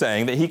are you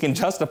saying that he can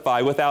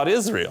justify without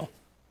Israel?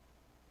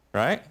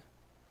 Right?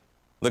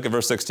 Look at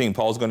verse 16.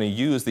 Paul's going to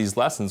use these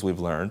lessons we've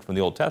learned from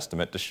the Old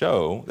Testament to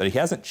show that he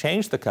hasn't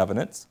changed the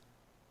covenants.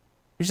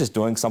 He's just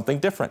doing something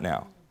different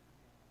now.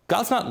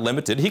 God's not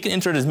limited. He can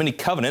enter into as many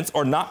covenants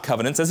or not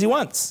covenants as he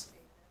wants.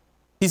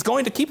 He's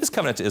going to keep his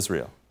covenant to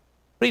Israel,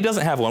 but he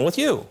doesn't have one with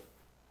you.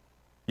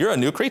 You're a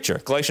new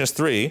creature. Galatians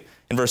 3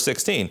 in verse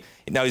 16.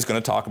 Now he's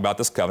going to talk about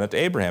this covenant to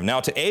Abraham.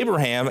 Now to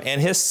Abraham and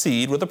his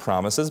seed were the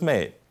promises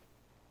made.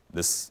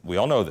 We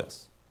all know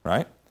this,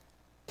 right?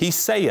 He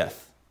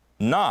saith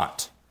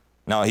not.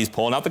 Now he's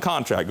pulling out the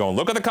contract, going,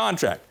 look at the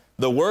contract.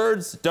 The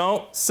words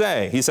don't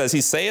say. He says,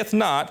 he saith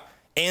not,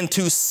 and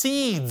to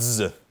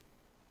seeds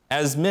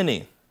as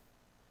many.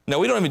 Now,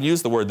 we don't even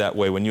use the word that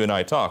way when you and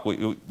I talk.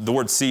 The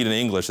word seed in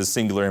English is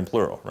singular and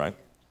plural, right?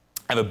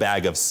 I have a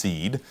bag of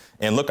seed,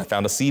 and look, I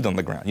found a seed on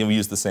the ground. We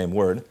use the same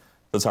word, so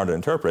it's hard to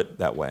interpret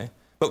that way.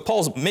 But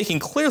Paul's making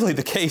clearly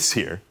the case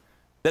here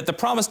that the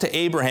promise to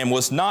Abraham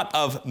was not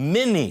of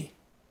many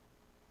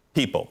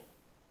people,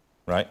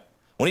 right?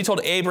 When he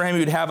told Abraham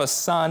you'd have a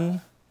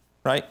son,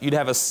 right? You'd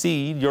have a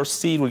seed, your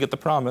seed would get the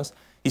promise.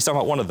 He's talking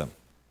about one of them.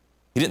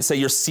 He didn't say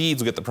your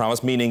seeds will get the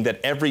promise, meaning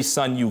that every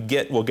son you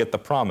get will get the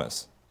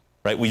promise,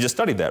 right? We just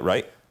studied that,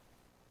 right?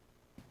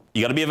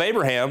 You got to be of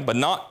Abraham, but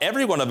not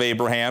everyone of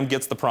Abraham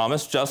gets the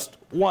promise, just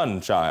one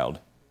child,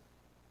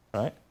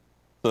 right?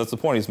 So that's the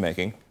point he's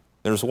making.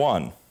 There's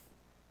one.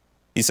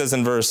 He says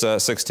in verse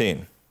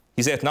 16,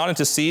 he saith not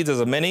unto seeds as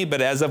of many,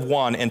 but as of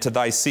one, and to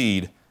thy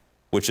seed,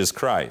 which is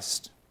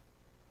Christ.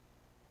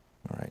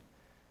 All right.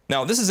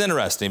 Now, this is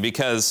interesting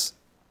because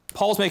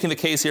Paul's making the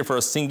case here for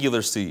a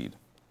singular seed.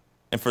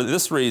 And for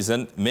this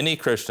reason, many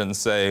Christians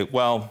say,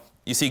 well,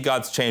 you see,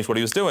 God's changed what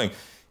he was doing.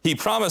 He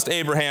promised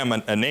Abraham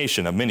a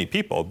nation of many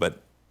people,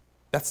 but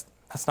that's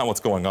not what's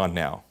going on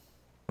now.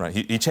 Right?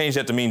 He changed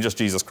that to mean just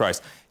Jesus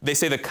Christ. They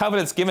say the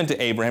covenants given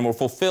to Abraham were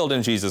fulfilled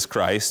in Jesus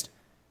Christ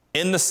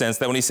in the sense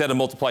that when he said a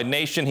multiplied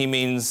nation, he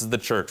means the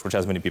church, which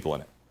has many people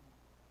in it.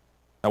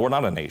 Now, we're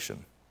not a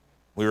nation.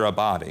 We're a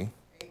body.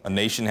 A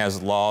nation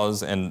has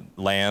laws and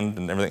land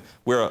and everything.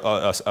 We're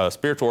a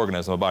spiritual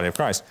organism, a body of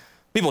Christ.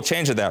 People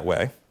change it that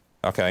way,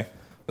 okay?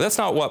 But that's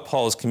not what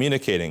Paul is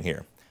communicating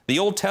here. The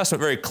Old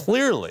Testament very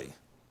clearly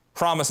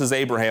promises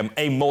Abraham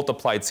a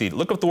multiplied seed.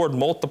 Look up the word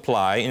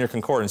multiply in your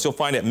concordance. You'll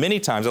find it many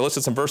times. I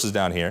listed some verses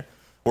down here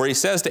where he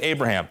says to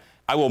Abraham,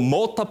 I will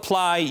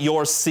multiply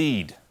your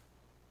seed,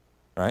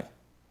 right?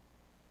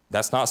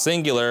 That's not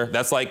singular.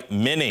 That's like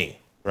many,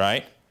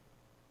 right?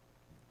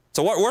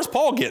 So where's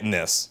Paul getting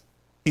this?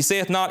 He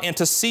saith not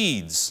into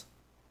seeds.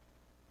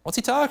 What's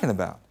he talking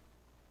about?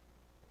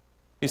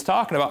 He's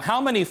talking about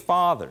how many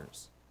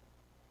fathers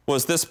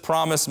was this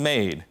promise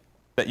made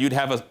that you'd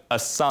have a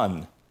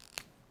son,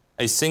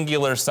 a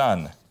singular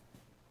son?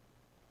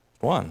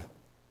 One.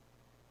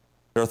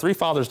 There are 3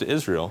 fathers to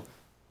Israel,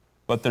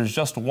 but there's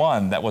just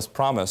one that was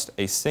promised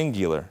a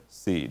singular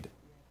seed.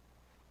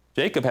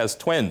 Jacob has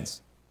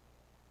twins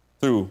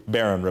through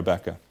barren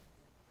Rebekah.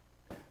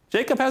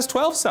 Jacob has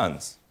 12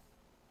 sons,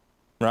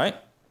 right?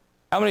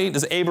 How many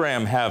does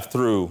Abraham have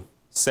through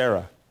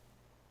Sarah?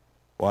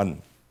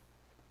 1,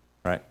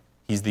 right?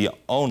 He's the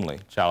only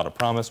child of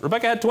promise.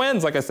 Rebekah had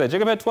twins, like I said.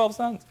 Jacob had 12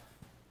 sons.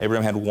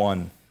 Abraham had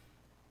 1.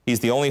 He's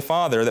the only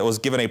father that was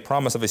given a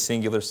promise of a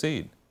singular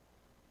seed.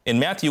 In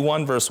Matthew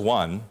 1, verse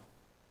 1,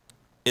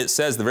 it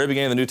says, the very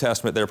beginning of the New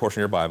Testament, their portion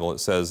of your Bible, it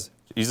says,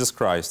 Jesus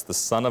Christ, the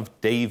son of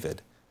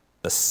David,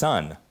 the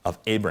son of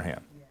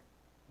Abraham,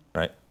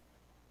 right?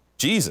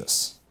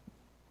 Jesus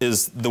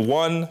is the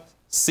one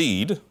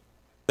seed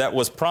that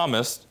was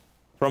promised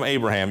from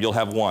Abraham. You'll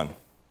have 1.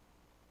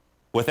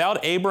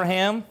 Without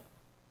Abraham,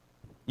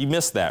 you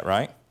missed that,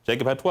 right?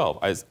 Jacob had 12.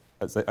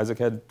 Isaac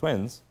had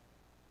twins.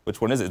 Which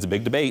one is it? It's a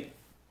big debate,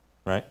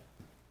 right?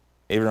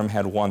 Abraham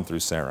had 1 through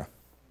Sarah,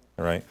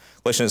 all right?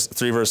 Galatians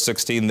 3, verse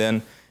 16,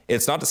 then,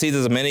 it's not to seed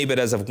as of many, but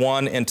as of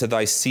one, and to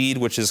thy seed,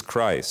 which is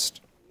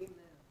Christ. Amen.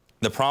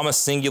 The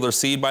promised singular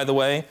seed, by the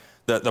way,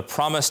 the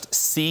promised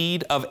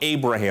seed of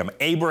Abraham.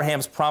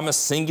 Abraham's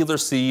promised singular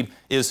seed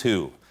is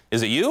who?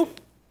 Is it you?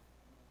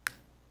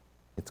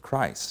 It's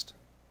Christ.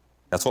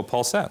 That's what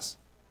Paul says.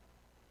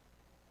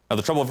 Now,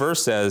 the trouble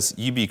verse says,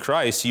 you be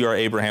Christ, you are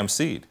Abraham's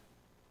seed.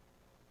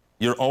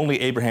 You're only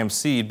Abraham's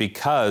seed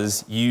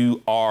because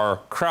you are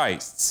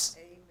Christ's.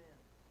 Amen.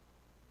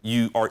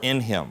 You are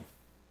in him,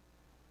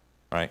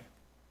 right?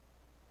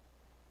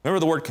 Remember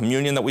the word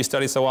communion that we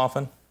study so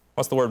often?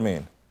 What's the word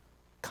mean?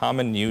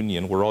 Common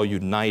union. We're all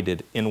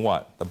united in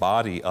what? The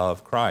body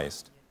of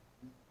Christ.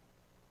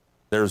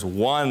 There's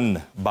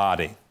one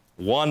body,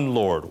 one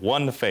Lord,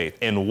 one faith,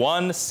 and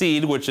one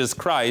seed, which is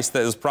Christ,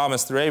 that is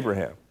promised through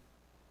Abraham.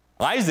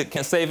 Isaac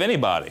can't save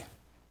anybody,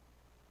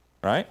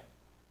 right?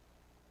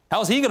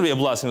 How's he going to be a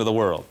blessing to the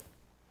world?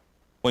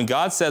 When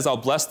God says, I'll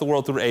bless the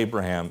world through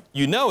Abraham,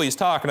 you know he's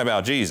talking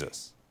about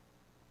Jesus,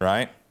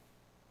 right?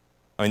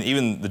 I mean,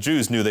 even the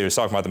Jews knew they were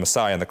talking about the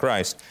Messiah and the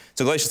Christ.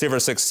 So Galatians 3,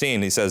 verse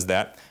 16, he says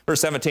that.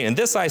 Verse 17, and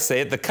this I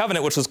say, the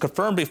covenant which was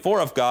confirmed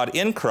before of God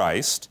in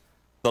Christ,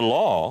 the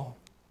law,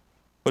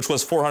 which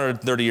was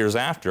 430 years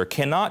after,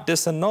 cannot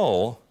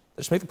disannul,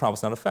 just make the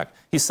promise not effect.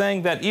 He's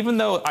saying that even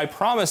though I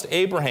promised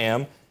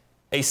Abraham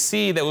a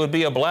seed that would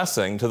be a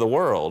blessing to the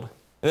world,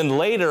 and then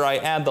later I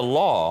add the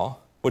law,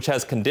 which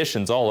has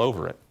conditions all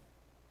over it,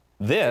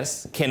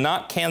 this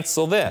cannot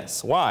cancel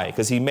this. Why?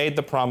 Because he made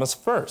the promise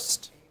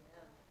first.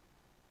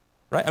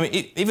 Right? I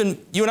mean,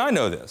 even you and I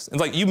know this.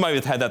 It's like you might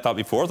have had that thought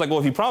before. It's like, well,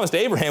 if he promised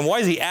Abraham, why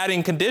is he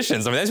adding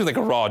conditions? I mean, that seems like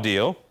a raw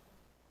deal.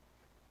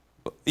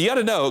 You got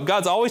to know,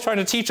 God's always trying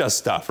to teach us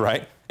stuff,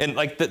 right? And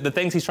like the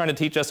things he's trying to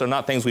teach us are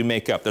not things we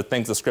make up. They're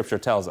things the Scripture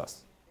tells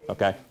us,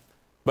 okay?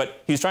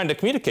 But he's trying to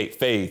communicate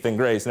faith and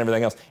grace and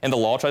everything else. And the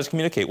law tries to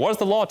communicate. What does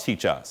the law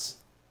teach us?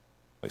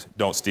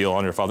 Don't steal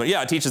on your father.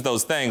 Yeah, it teaches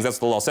those things. That's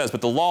what the law says.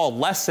 But the law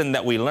lesson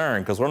that we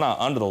learn, because we're not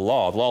under the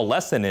law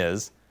lesson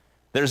is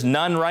there's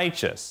none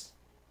righteous.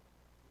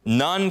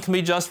 None can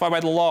be justified by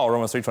the law,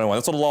 Romans 3:21.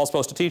 That's what the law is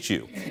supposed to teach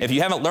you. If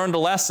you haven't learned a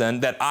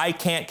lesson that I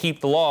can't keep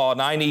the law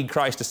and I need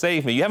Christ to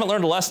save me, you haven't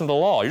learned a lesson of the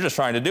law. You're just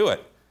trying to do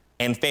it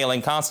and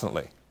failing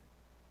constantly.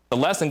 The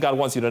lesson God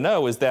wants you to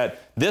know is that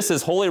this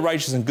is holy,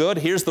 righteous, and good.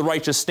 Here's the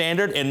righteous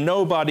standard, and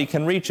nobody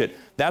can reach it.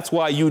 That's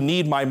why you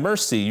need my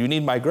mercy. You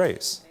need my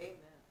grace. Amen.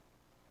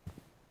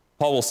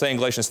 Paul will say in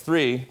Galatians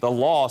 3, the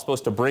law is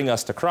supposed to bring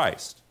us to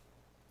Christ.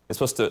 It's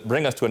supposed to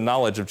bring us to a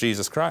knowledge of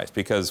Jesus Christ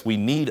because we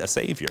need a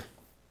Savior.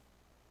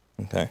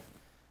 Okay.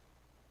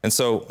 And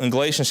so in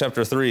Galatians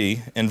chapter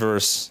 3, in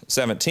verse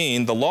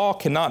 17, the law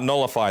cannot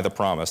nullify the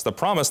promise. The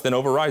promise then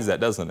overrides that,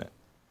 doesn't it?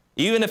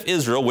 Even if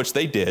Israel, which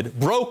they did,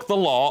 broke the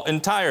law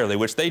entirely,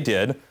 which they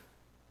did,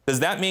 does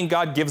that mean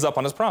God gives up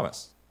on his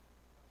promise?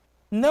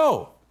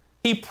 No.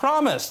 He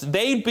promised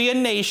they'd be a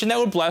nation that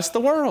would bless the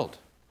world,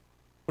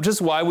 which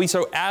is why we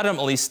so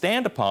adamantly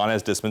stand upon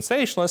as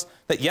dispensationalists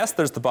that yes,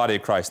 there's the body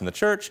of Christ in the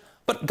church,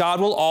 but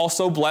God will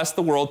also bless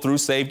the world through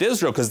saved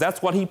Israel, because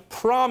that's what he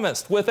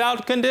promised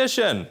without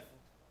condition.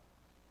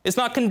 It's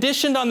not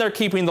conditioned on their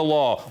keeping the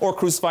law or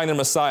crucifying their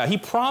Messiah. He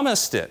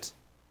promised it.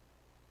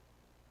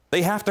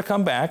 They have to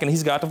come back, and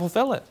he's got to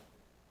fulfill it,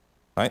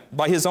 right?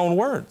 By his own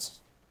words.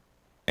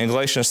 In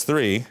Galatians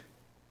 3,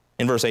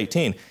 in verse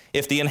 18,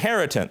 if the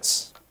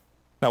inheritance,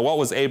 now what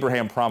was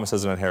Abraham promised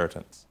as an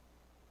inheritance?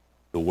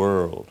 The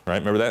world, right?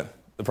 Remember that?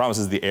 The promise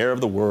is the heir of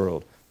the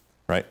world,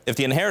 right? If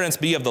the inheritance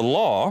be of the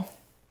law,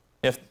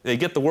 if they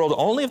get the world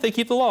only if they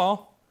keep the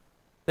law,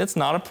 it's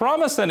not a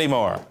promise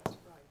anymore,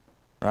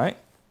 right?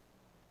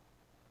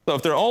 So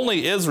if they're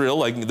only Israel,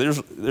 like the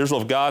Israel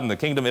of God and the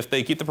kingdom, if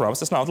they keep the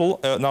promise, it's not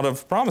a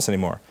promise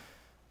anymore.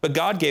 But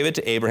God gave it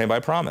to Abraham by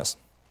promise.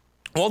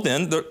 Well,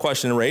 then the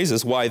question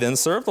raises, why then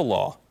serve the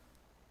law?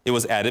 It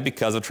was added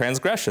because of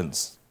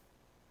transgressions.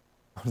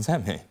 What does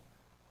that mean?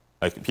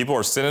 Like people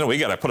are sinning, we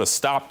got to put a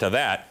stop to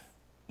that.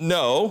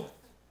 No,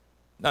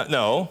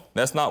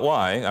 that's not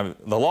why. I mean,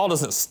 the law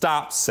doesn't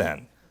stop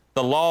sin.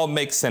 The law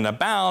makes sin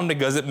abound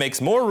because it makes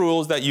more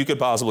rules that you could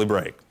possibly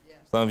break.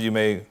 Some of you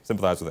may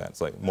sympathize with that.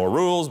 It's like more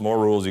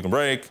rules you can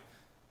break,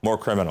 more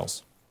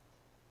criminals.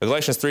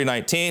 Galatians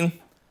 3:19,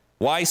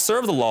 why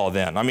serve the law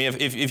then? I mean,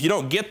 if you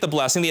don't get the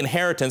blessing, the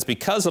inheritance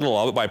because of the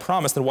law, but by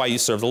promise, then why you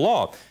serve the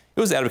law? It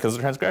was added because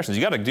of transgressions.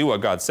 You got to do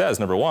what God says,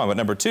 number one. But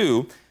number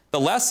two, the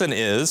lesson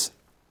is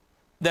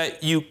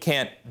that you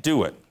can't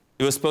do it.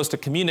 It was supposed to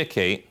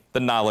communicate the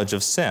knowledge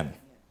of sin.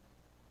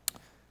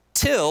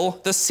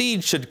 Till the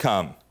seed should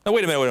come. Now,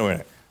 wait a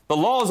minute. The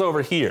law is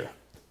over here.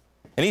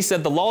 And he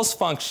said the law's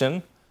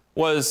function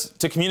was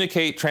to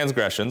communicate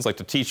transgressions, like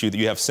to teach you that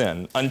you have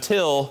sin,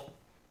 until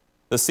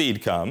the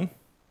seed come,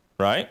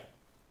 right?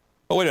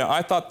 But wait a minute,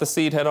 I thought the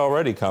seed had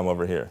already come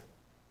over here.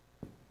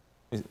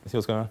 You see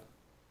what's going on?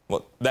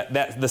 Well,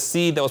 the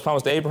seed that was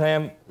promised to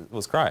Abraham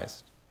was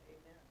Christ.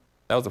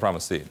 That was the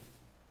promised seed.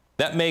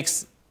 That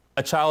makes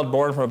a child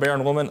born from a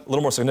barren woman a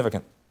little more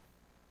significant,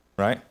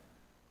 right?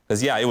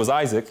 Because, yeah, it was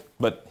Isaac,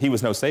 but he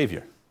was no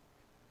savior.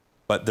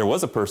 But there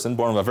was a person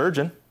born of a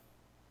virgin.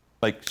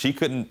 Like, she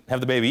couldn't have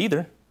the baby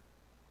either,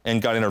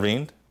 and God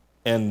intervened,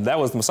 and that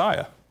was the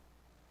Messiah.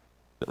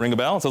 Does it ring a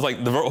bell? So it's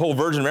like the whole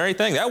Virgin Mary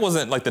thing, that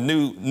wasn't like the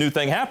new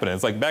thing happening.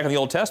 It's like back in the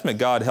Old Testament,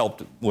 God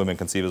helped women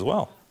conceive as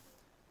well.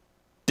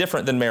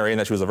 Different than Mary in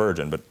that she was a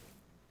virgin, but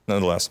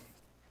nonetheless.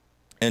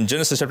 In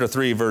Genesis chapter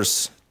 3,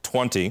 verse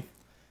 20,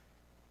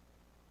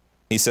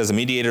 he says, a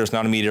mediator is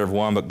not a mediator of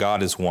one, but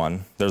God is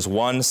one. There's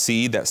one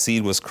seed, that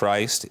seed was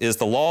Christ. Is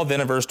the law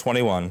then in verse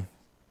 21?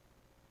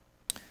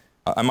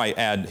 I might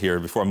add here,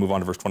 before I move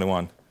on to verse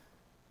 21,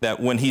 that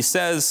when he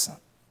says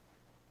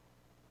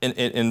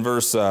in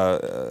verse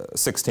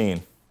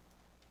 16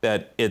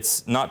 that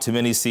it's not too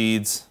many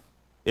seeds,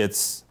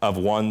 it's of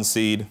one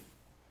seed,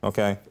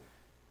 okay?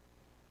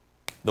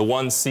 The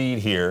one seed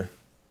here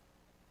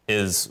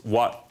is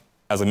what,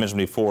 as I mentioned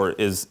before,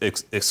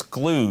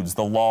 excludes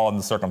the law and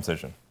the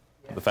circumcision,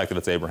 the fact that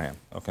it's Abraham,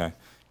 okay?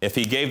 If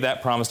he gave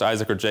that promise to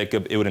Isaac or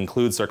Jacob, it would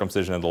include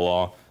circumcision in the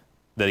law.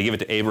 That he gave it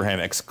to Abraham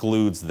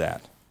excludes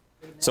that.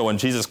 So when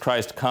Jesus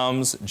Christ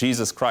comes,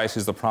 Jesus Christ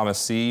is the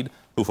promised seed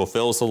who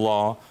fulfills the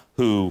law,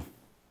 who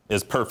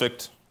is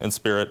perfect in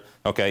spirit,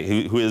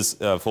 okay, who is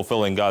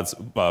fulfilling God's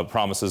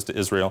promises to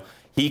Israel.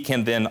 He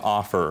can then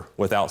offer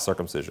without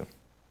circumcision.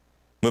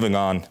 Moving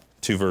on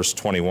to verse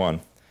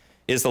 21.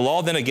 Is the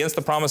law then against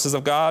the promises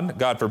of God?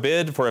 God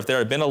forbid, for if there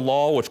had been a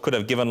law which could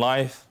have given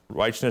life,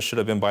 righteousness should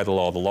have been by the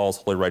law. The law is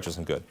holy, righteous,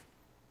 and good.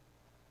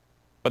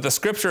 But the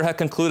Scripture had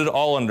concluded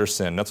all under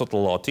sin. That's what the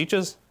law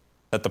teaches,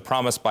 that the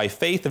promise by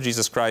faith of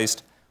Jesus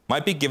Christ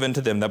might be given to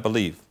them that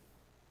believe.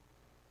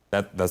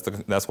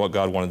 That's what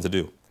God wanted to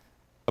do.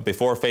 But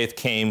before faith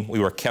came, we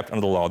were kept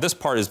under the law. This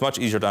part is much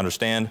easier to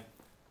understand.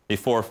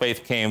 Before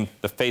faith came,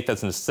 the faith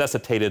that's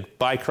necessitated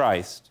by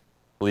Christ,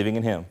 believing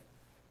in him,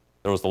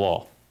 there was the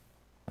law.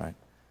 Right?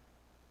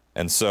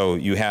 And so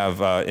you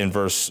have in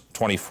verse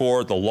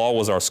 24, the law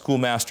was our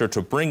schoolmaster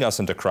to bring us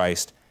into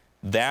Christ,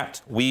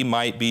 that we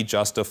might be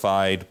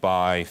justified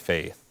by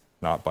faith,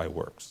 not by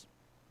works.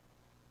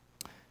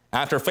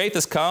 After faith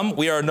has come,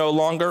 we are no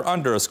longer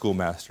under a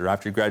schoolmaster.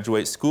 After you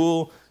graduate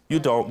school, you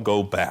don't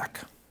go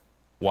back.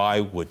 Why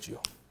would you,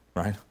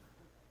 right?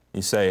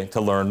 You say,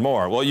 to learn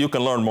more. Well, you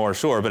can learn more,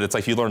 sure, but it's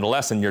like you learned a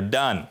lesson, you're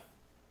done,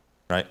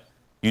 right?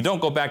 You don't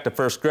go back to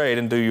first grade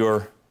and do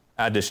your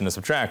addition and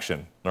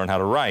subtraction, learn how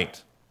to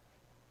write,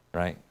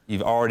 right?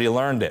 You've already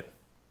learned it.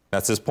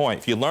 That's his point.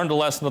 If you learned a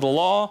lesson of the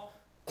law,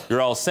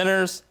 you're all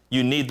sinners.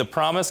 You need the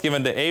promise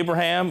given to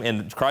Abraham,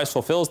 and Christ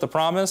fulfills the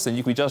promise, and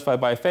you can be justified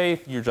by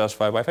faith. You're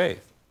justified by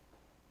faith,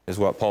 is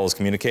what Paul is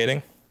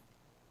communicating.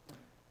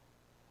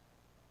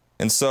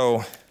 And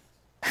so,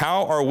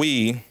 how are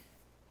we,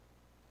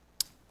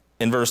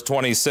 in verse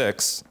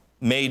 26,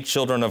 made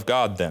children of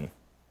God then?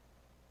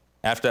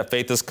 After that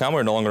faith has come,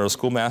 we're no longer a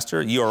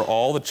schoolmaster. You are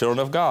all the children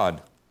of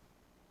God.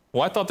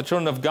 Well, I thought the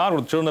children of God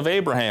were the children of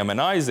Abraham and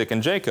Isaac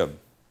and Jacob.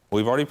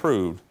 We've already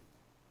proved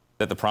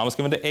that the promise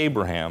given to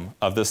Abraham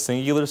of the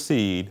singular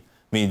seed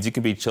means you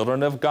can be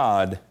children of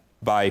God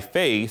by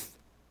faith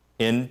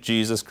in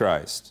Jesus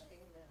Christ.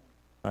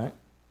 Right?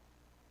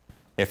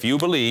 If you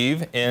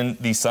believe in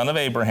the son of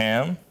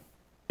Abraham,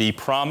 the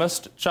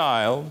promised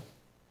child,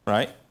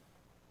 right?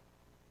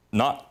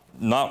 Not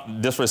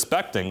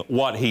disrespecting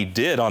what he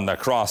did on the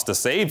cross to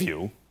save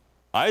you.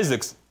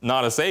 Isaac's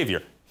not a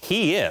savior.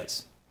 He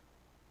is,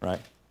 right?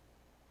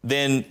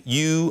 Then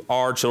you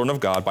are children of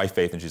God by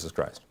faith in Jesus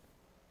Christ.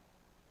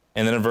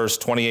 And then in verse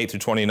 28 through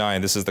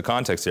 29, this is the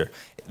context here.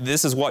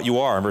 This is what you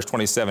are in verse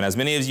 27. As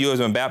many of you as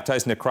have been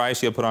baptized into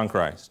Christ, you have put on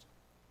Christ.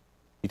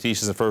 He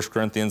teaches in 1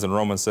 Corinthians and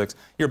Romans 6,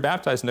 you're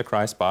baptized into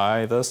Christ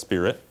by the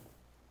Spirit,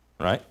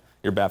 right?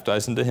 You're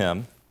baptized into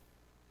him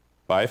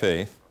by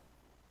faith.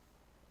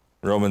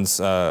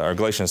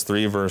 Galatians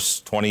 3,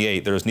 verse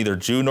 28, there is neither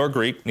Jew nor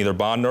Greek, neither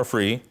bond nor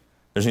free.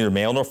 There's neither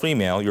male nor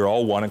female. You're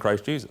all one in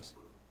Christ Jesus.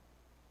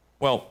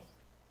 Well,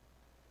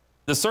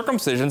 the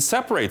circumcision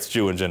separates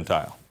Jew and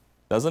Gentile,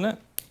 doesn't it?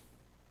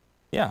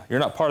 Yeah, you're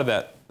not part of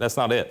that. That's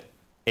not it.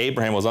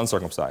 Abraham was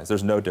uncircumcised.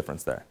 There's no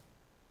difference there.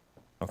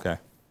 Okay.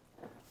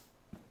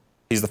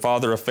 He's the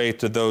father of faith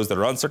to those that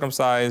are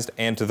uncircumcised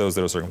and to those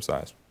that are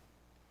circumcised.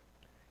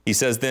 He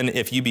says, then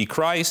if you be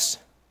Christ,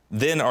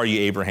 then are ye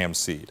Abraham's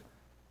seed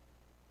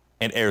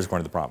and heirs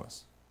according to the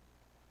promise.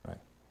 Right?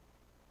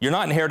 You're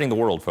not inheriting the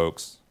world,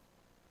 folks.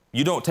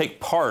 You don't take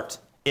part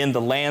in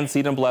the land,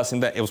 seed, and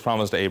blessing that it was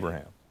promised to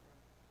Abraham.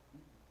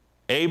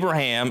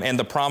 Abraham and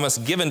the promise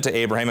given to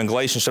Abraham in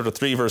Galatians chapter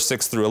 3, verse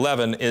 6 through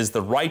 11 is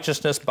the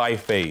righteousness by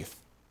faith.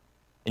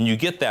 And you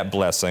get that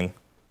blessing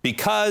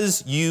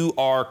because you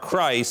are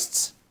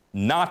Christ's,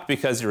 not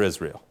because you're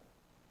Israel.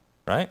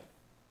 Right?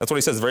 That's what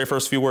he says, the very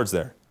first few words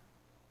there.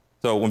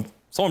 So when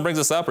someone brings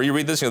this up, or you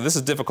read this, this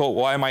is difficult.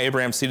 Why am I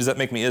Abraham's seed? Does that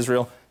make me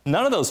Israel?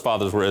 None of those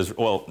fathers were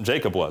Israel. Well,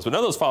 Jacob was, but none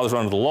of those fathers were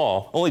under the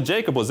law. Only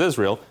Jacob was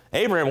Israel.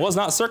 Abraham was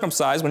not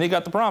circumcised when he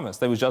got the promise.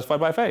 They was justified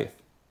by faith.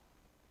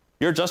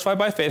 You're justified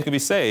by faith, can be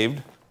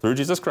saved through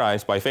Jesus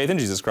Christ, by faith in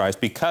Jesus Christ,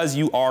 because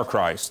you are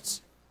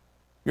Christ's.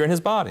 You're in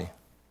his body,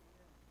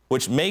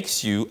 which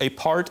makes you a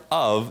part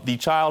of the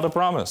child of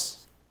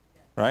promise,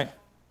 right?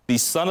 The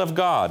Son of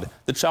God,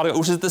 the child of God,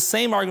 which is the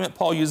same argument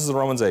Paul uses in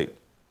Romans 8.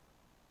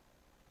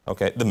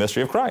 Okay, the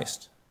mystery of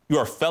Christ. You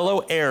are fellow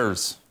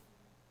heirs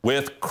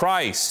with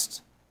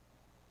Christ.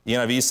 The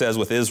NIV says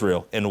with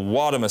Israel, and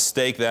what a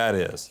mistake that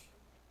is.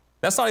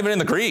 That's not even in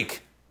the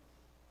Greek.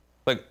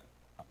 Like,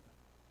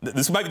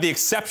 this might be the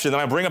exception that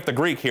I bring up the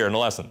Greek here in the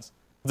lessons.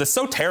 It's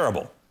so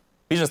terrible.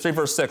 Ephesians 3,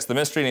 verse 6, the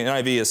mystery in the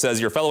NIV, it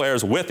says, you're fellow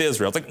heirs with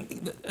Israel. It's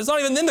like, it's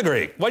not even in the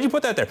Greek. Why'd you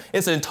put that there?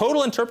 It's a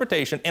total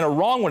interpretation and a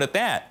wrong one at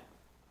that.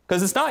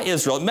 Because it's not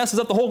Israel. It messes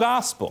up the whole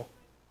gospel.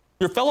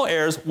 You're fellow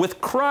heirs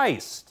with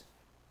Christ.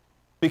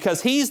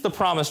 Because he's the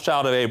promised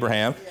child of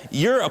Abraham.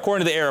 You're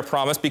according to the heir of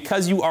promise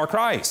because you are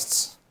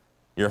Christ's.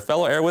 You're a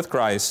fellow heir with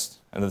Christ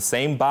and the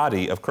same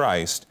body of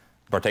Christ,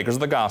 partakers of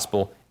the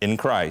gospel in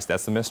Christ.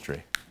 That's the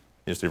mystery.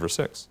 Ephesians 3, verse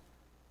 6.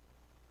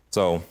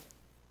 So,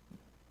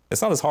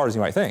 it's not as hard as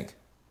you might think.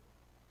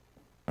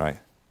 All right.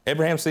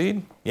 Abraham's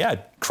seed? Yeah,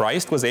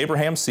 Christ was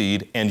Abraham's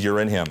seed and you're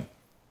in him.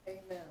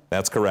 Amen.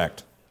 That's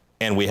correct.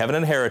 And we have an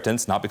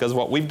inheritance, not because of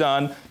what we've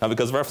done, not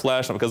because of our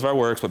flesh, not because of our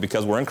works, but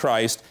because we're in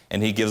Christ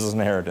and he gives us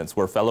an inheritance.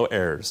 We're fellow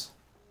heirs.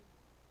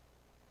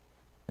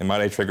 And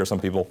might I trigger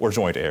some people? We're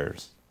joint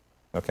heirs,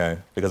 okay,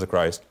 because of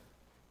Christ,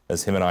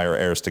 as him and I are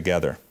heirs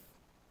together.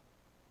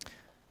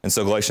 And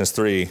so Galatians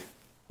 3,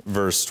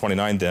 verse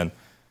 29 then,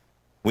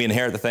 we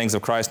inherit the things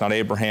of Christ, not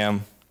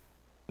Abraham.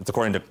 It's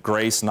according to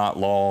grace, not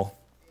law.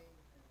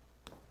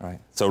 All right.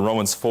 So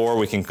Romans 4,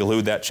 we can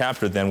conclude that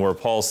chapter then where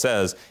Paul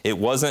says it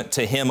wasn't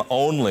to him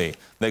only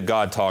that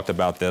God talked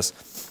about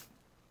this.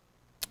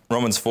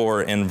 Romans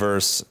 4 in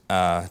verse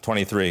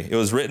 23. It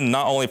was written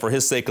not only for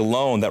his sake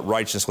alone that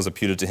righteousness was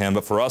imputed to him,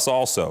 but for us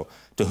also,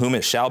 to whom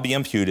it shall be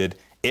imputed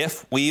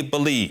if we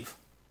believe.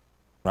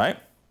 Right?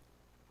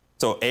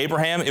 So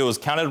Abraham, it was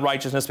counted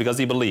righteousness because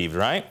he believed,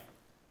 right?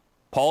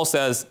 Paul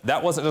says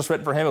that wasn't just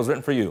written for him, it was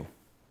written for you.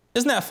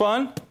 Isn't that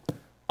fun?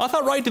 I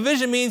thought right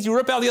division means you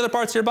rip out the other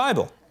parts of your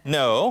Bible.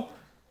 No.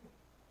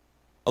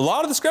 A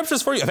lot of the scripture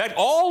is for you. In fact,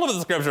 all of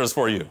the scripture is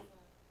for you.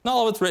 Not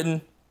all of it's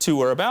written to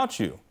or about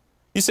you.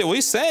 You say, well,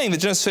 he's saying that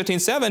Genesis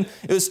 15:7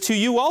 is to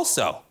you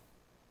also.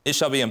 It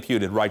shall be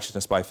imputed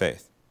righteousness by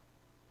faith.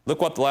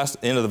 Look what the last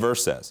end of the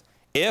verse says.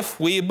 If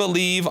we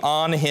believe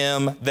on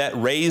him that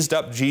raised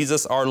up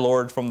Jesus our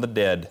Lord from the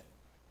dead.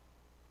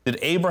 Did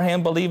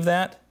Abraham believe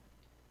that?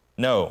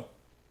 No.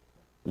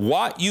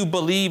 What you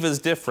believe is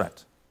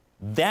different.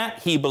 That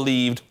he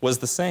believed was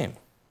the same.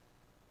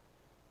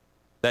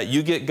 That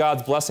you get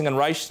God's blessing and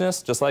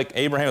righteousness, just like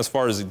Abraham as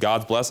far as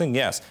God's blessing,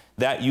 yes.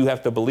 That you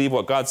have to believe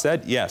what God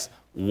said, yes.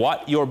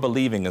 What you're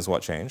believing is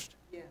what changed.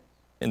 Yeah.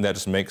 And that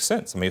just makes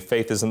sense. I mean, if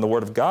faith is in the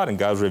Word of God and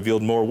God's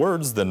revealed more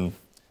words, then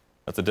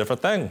that's a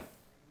different thing.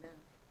 Amen.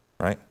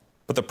 Right?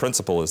 But the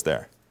principle is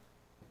there.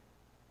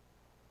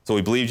 So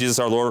we believe Jesus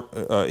our Lord,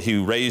 he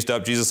raised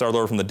up Jesus our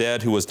Lord from the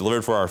dead, who was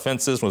delivered for our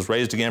offenses and was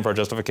raised again for our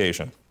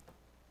justification.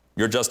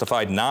 You're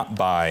justified not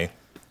by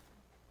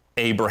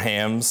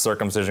Abraham's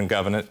circumcision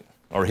covenant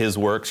or his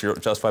works. You're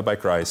justified by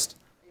Christ,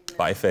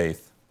 by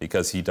faith,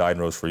 because he died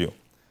and rose for you.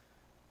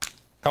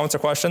 Comments or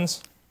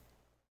questions?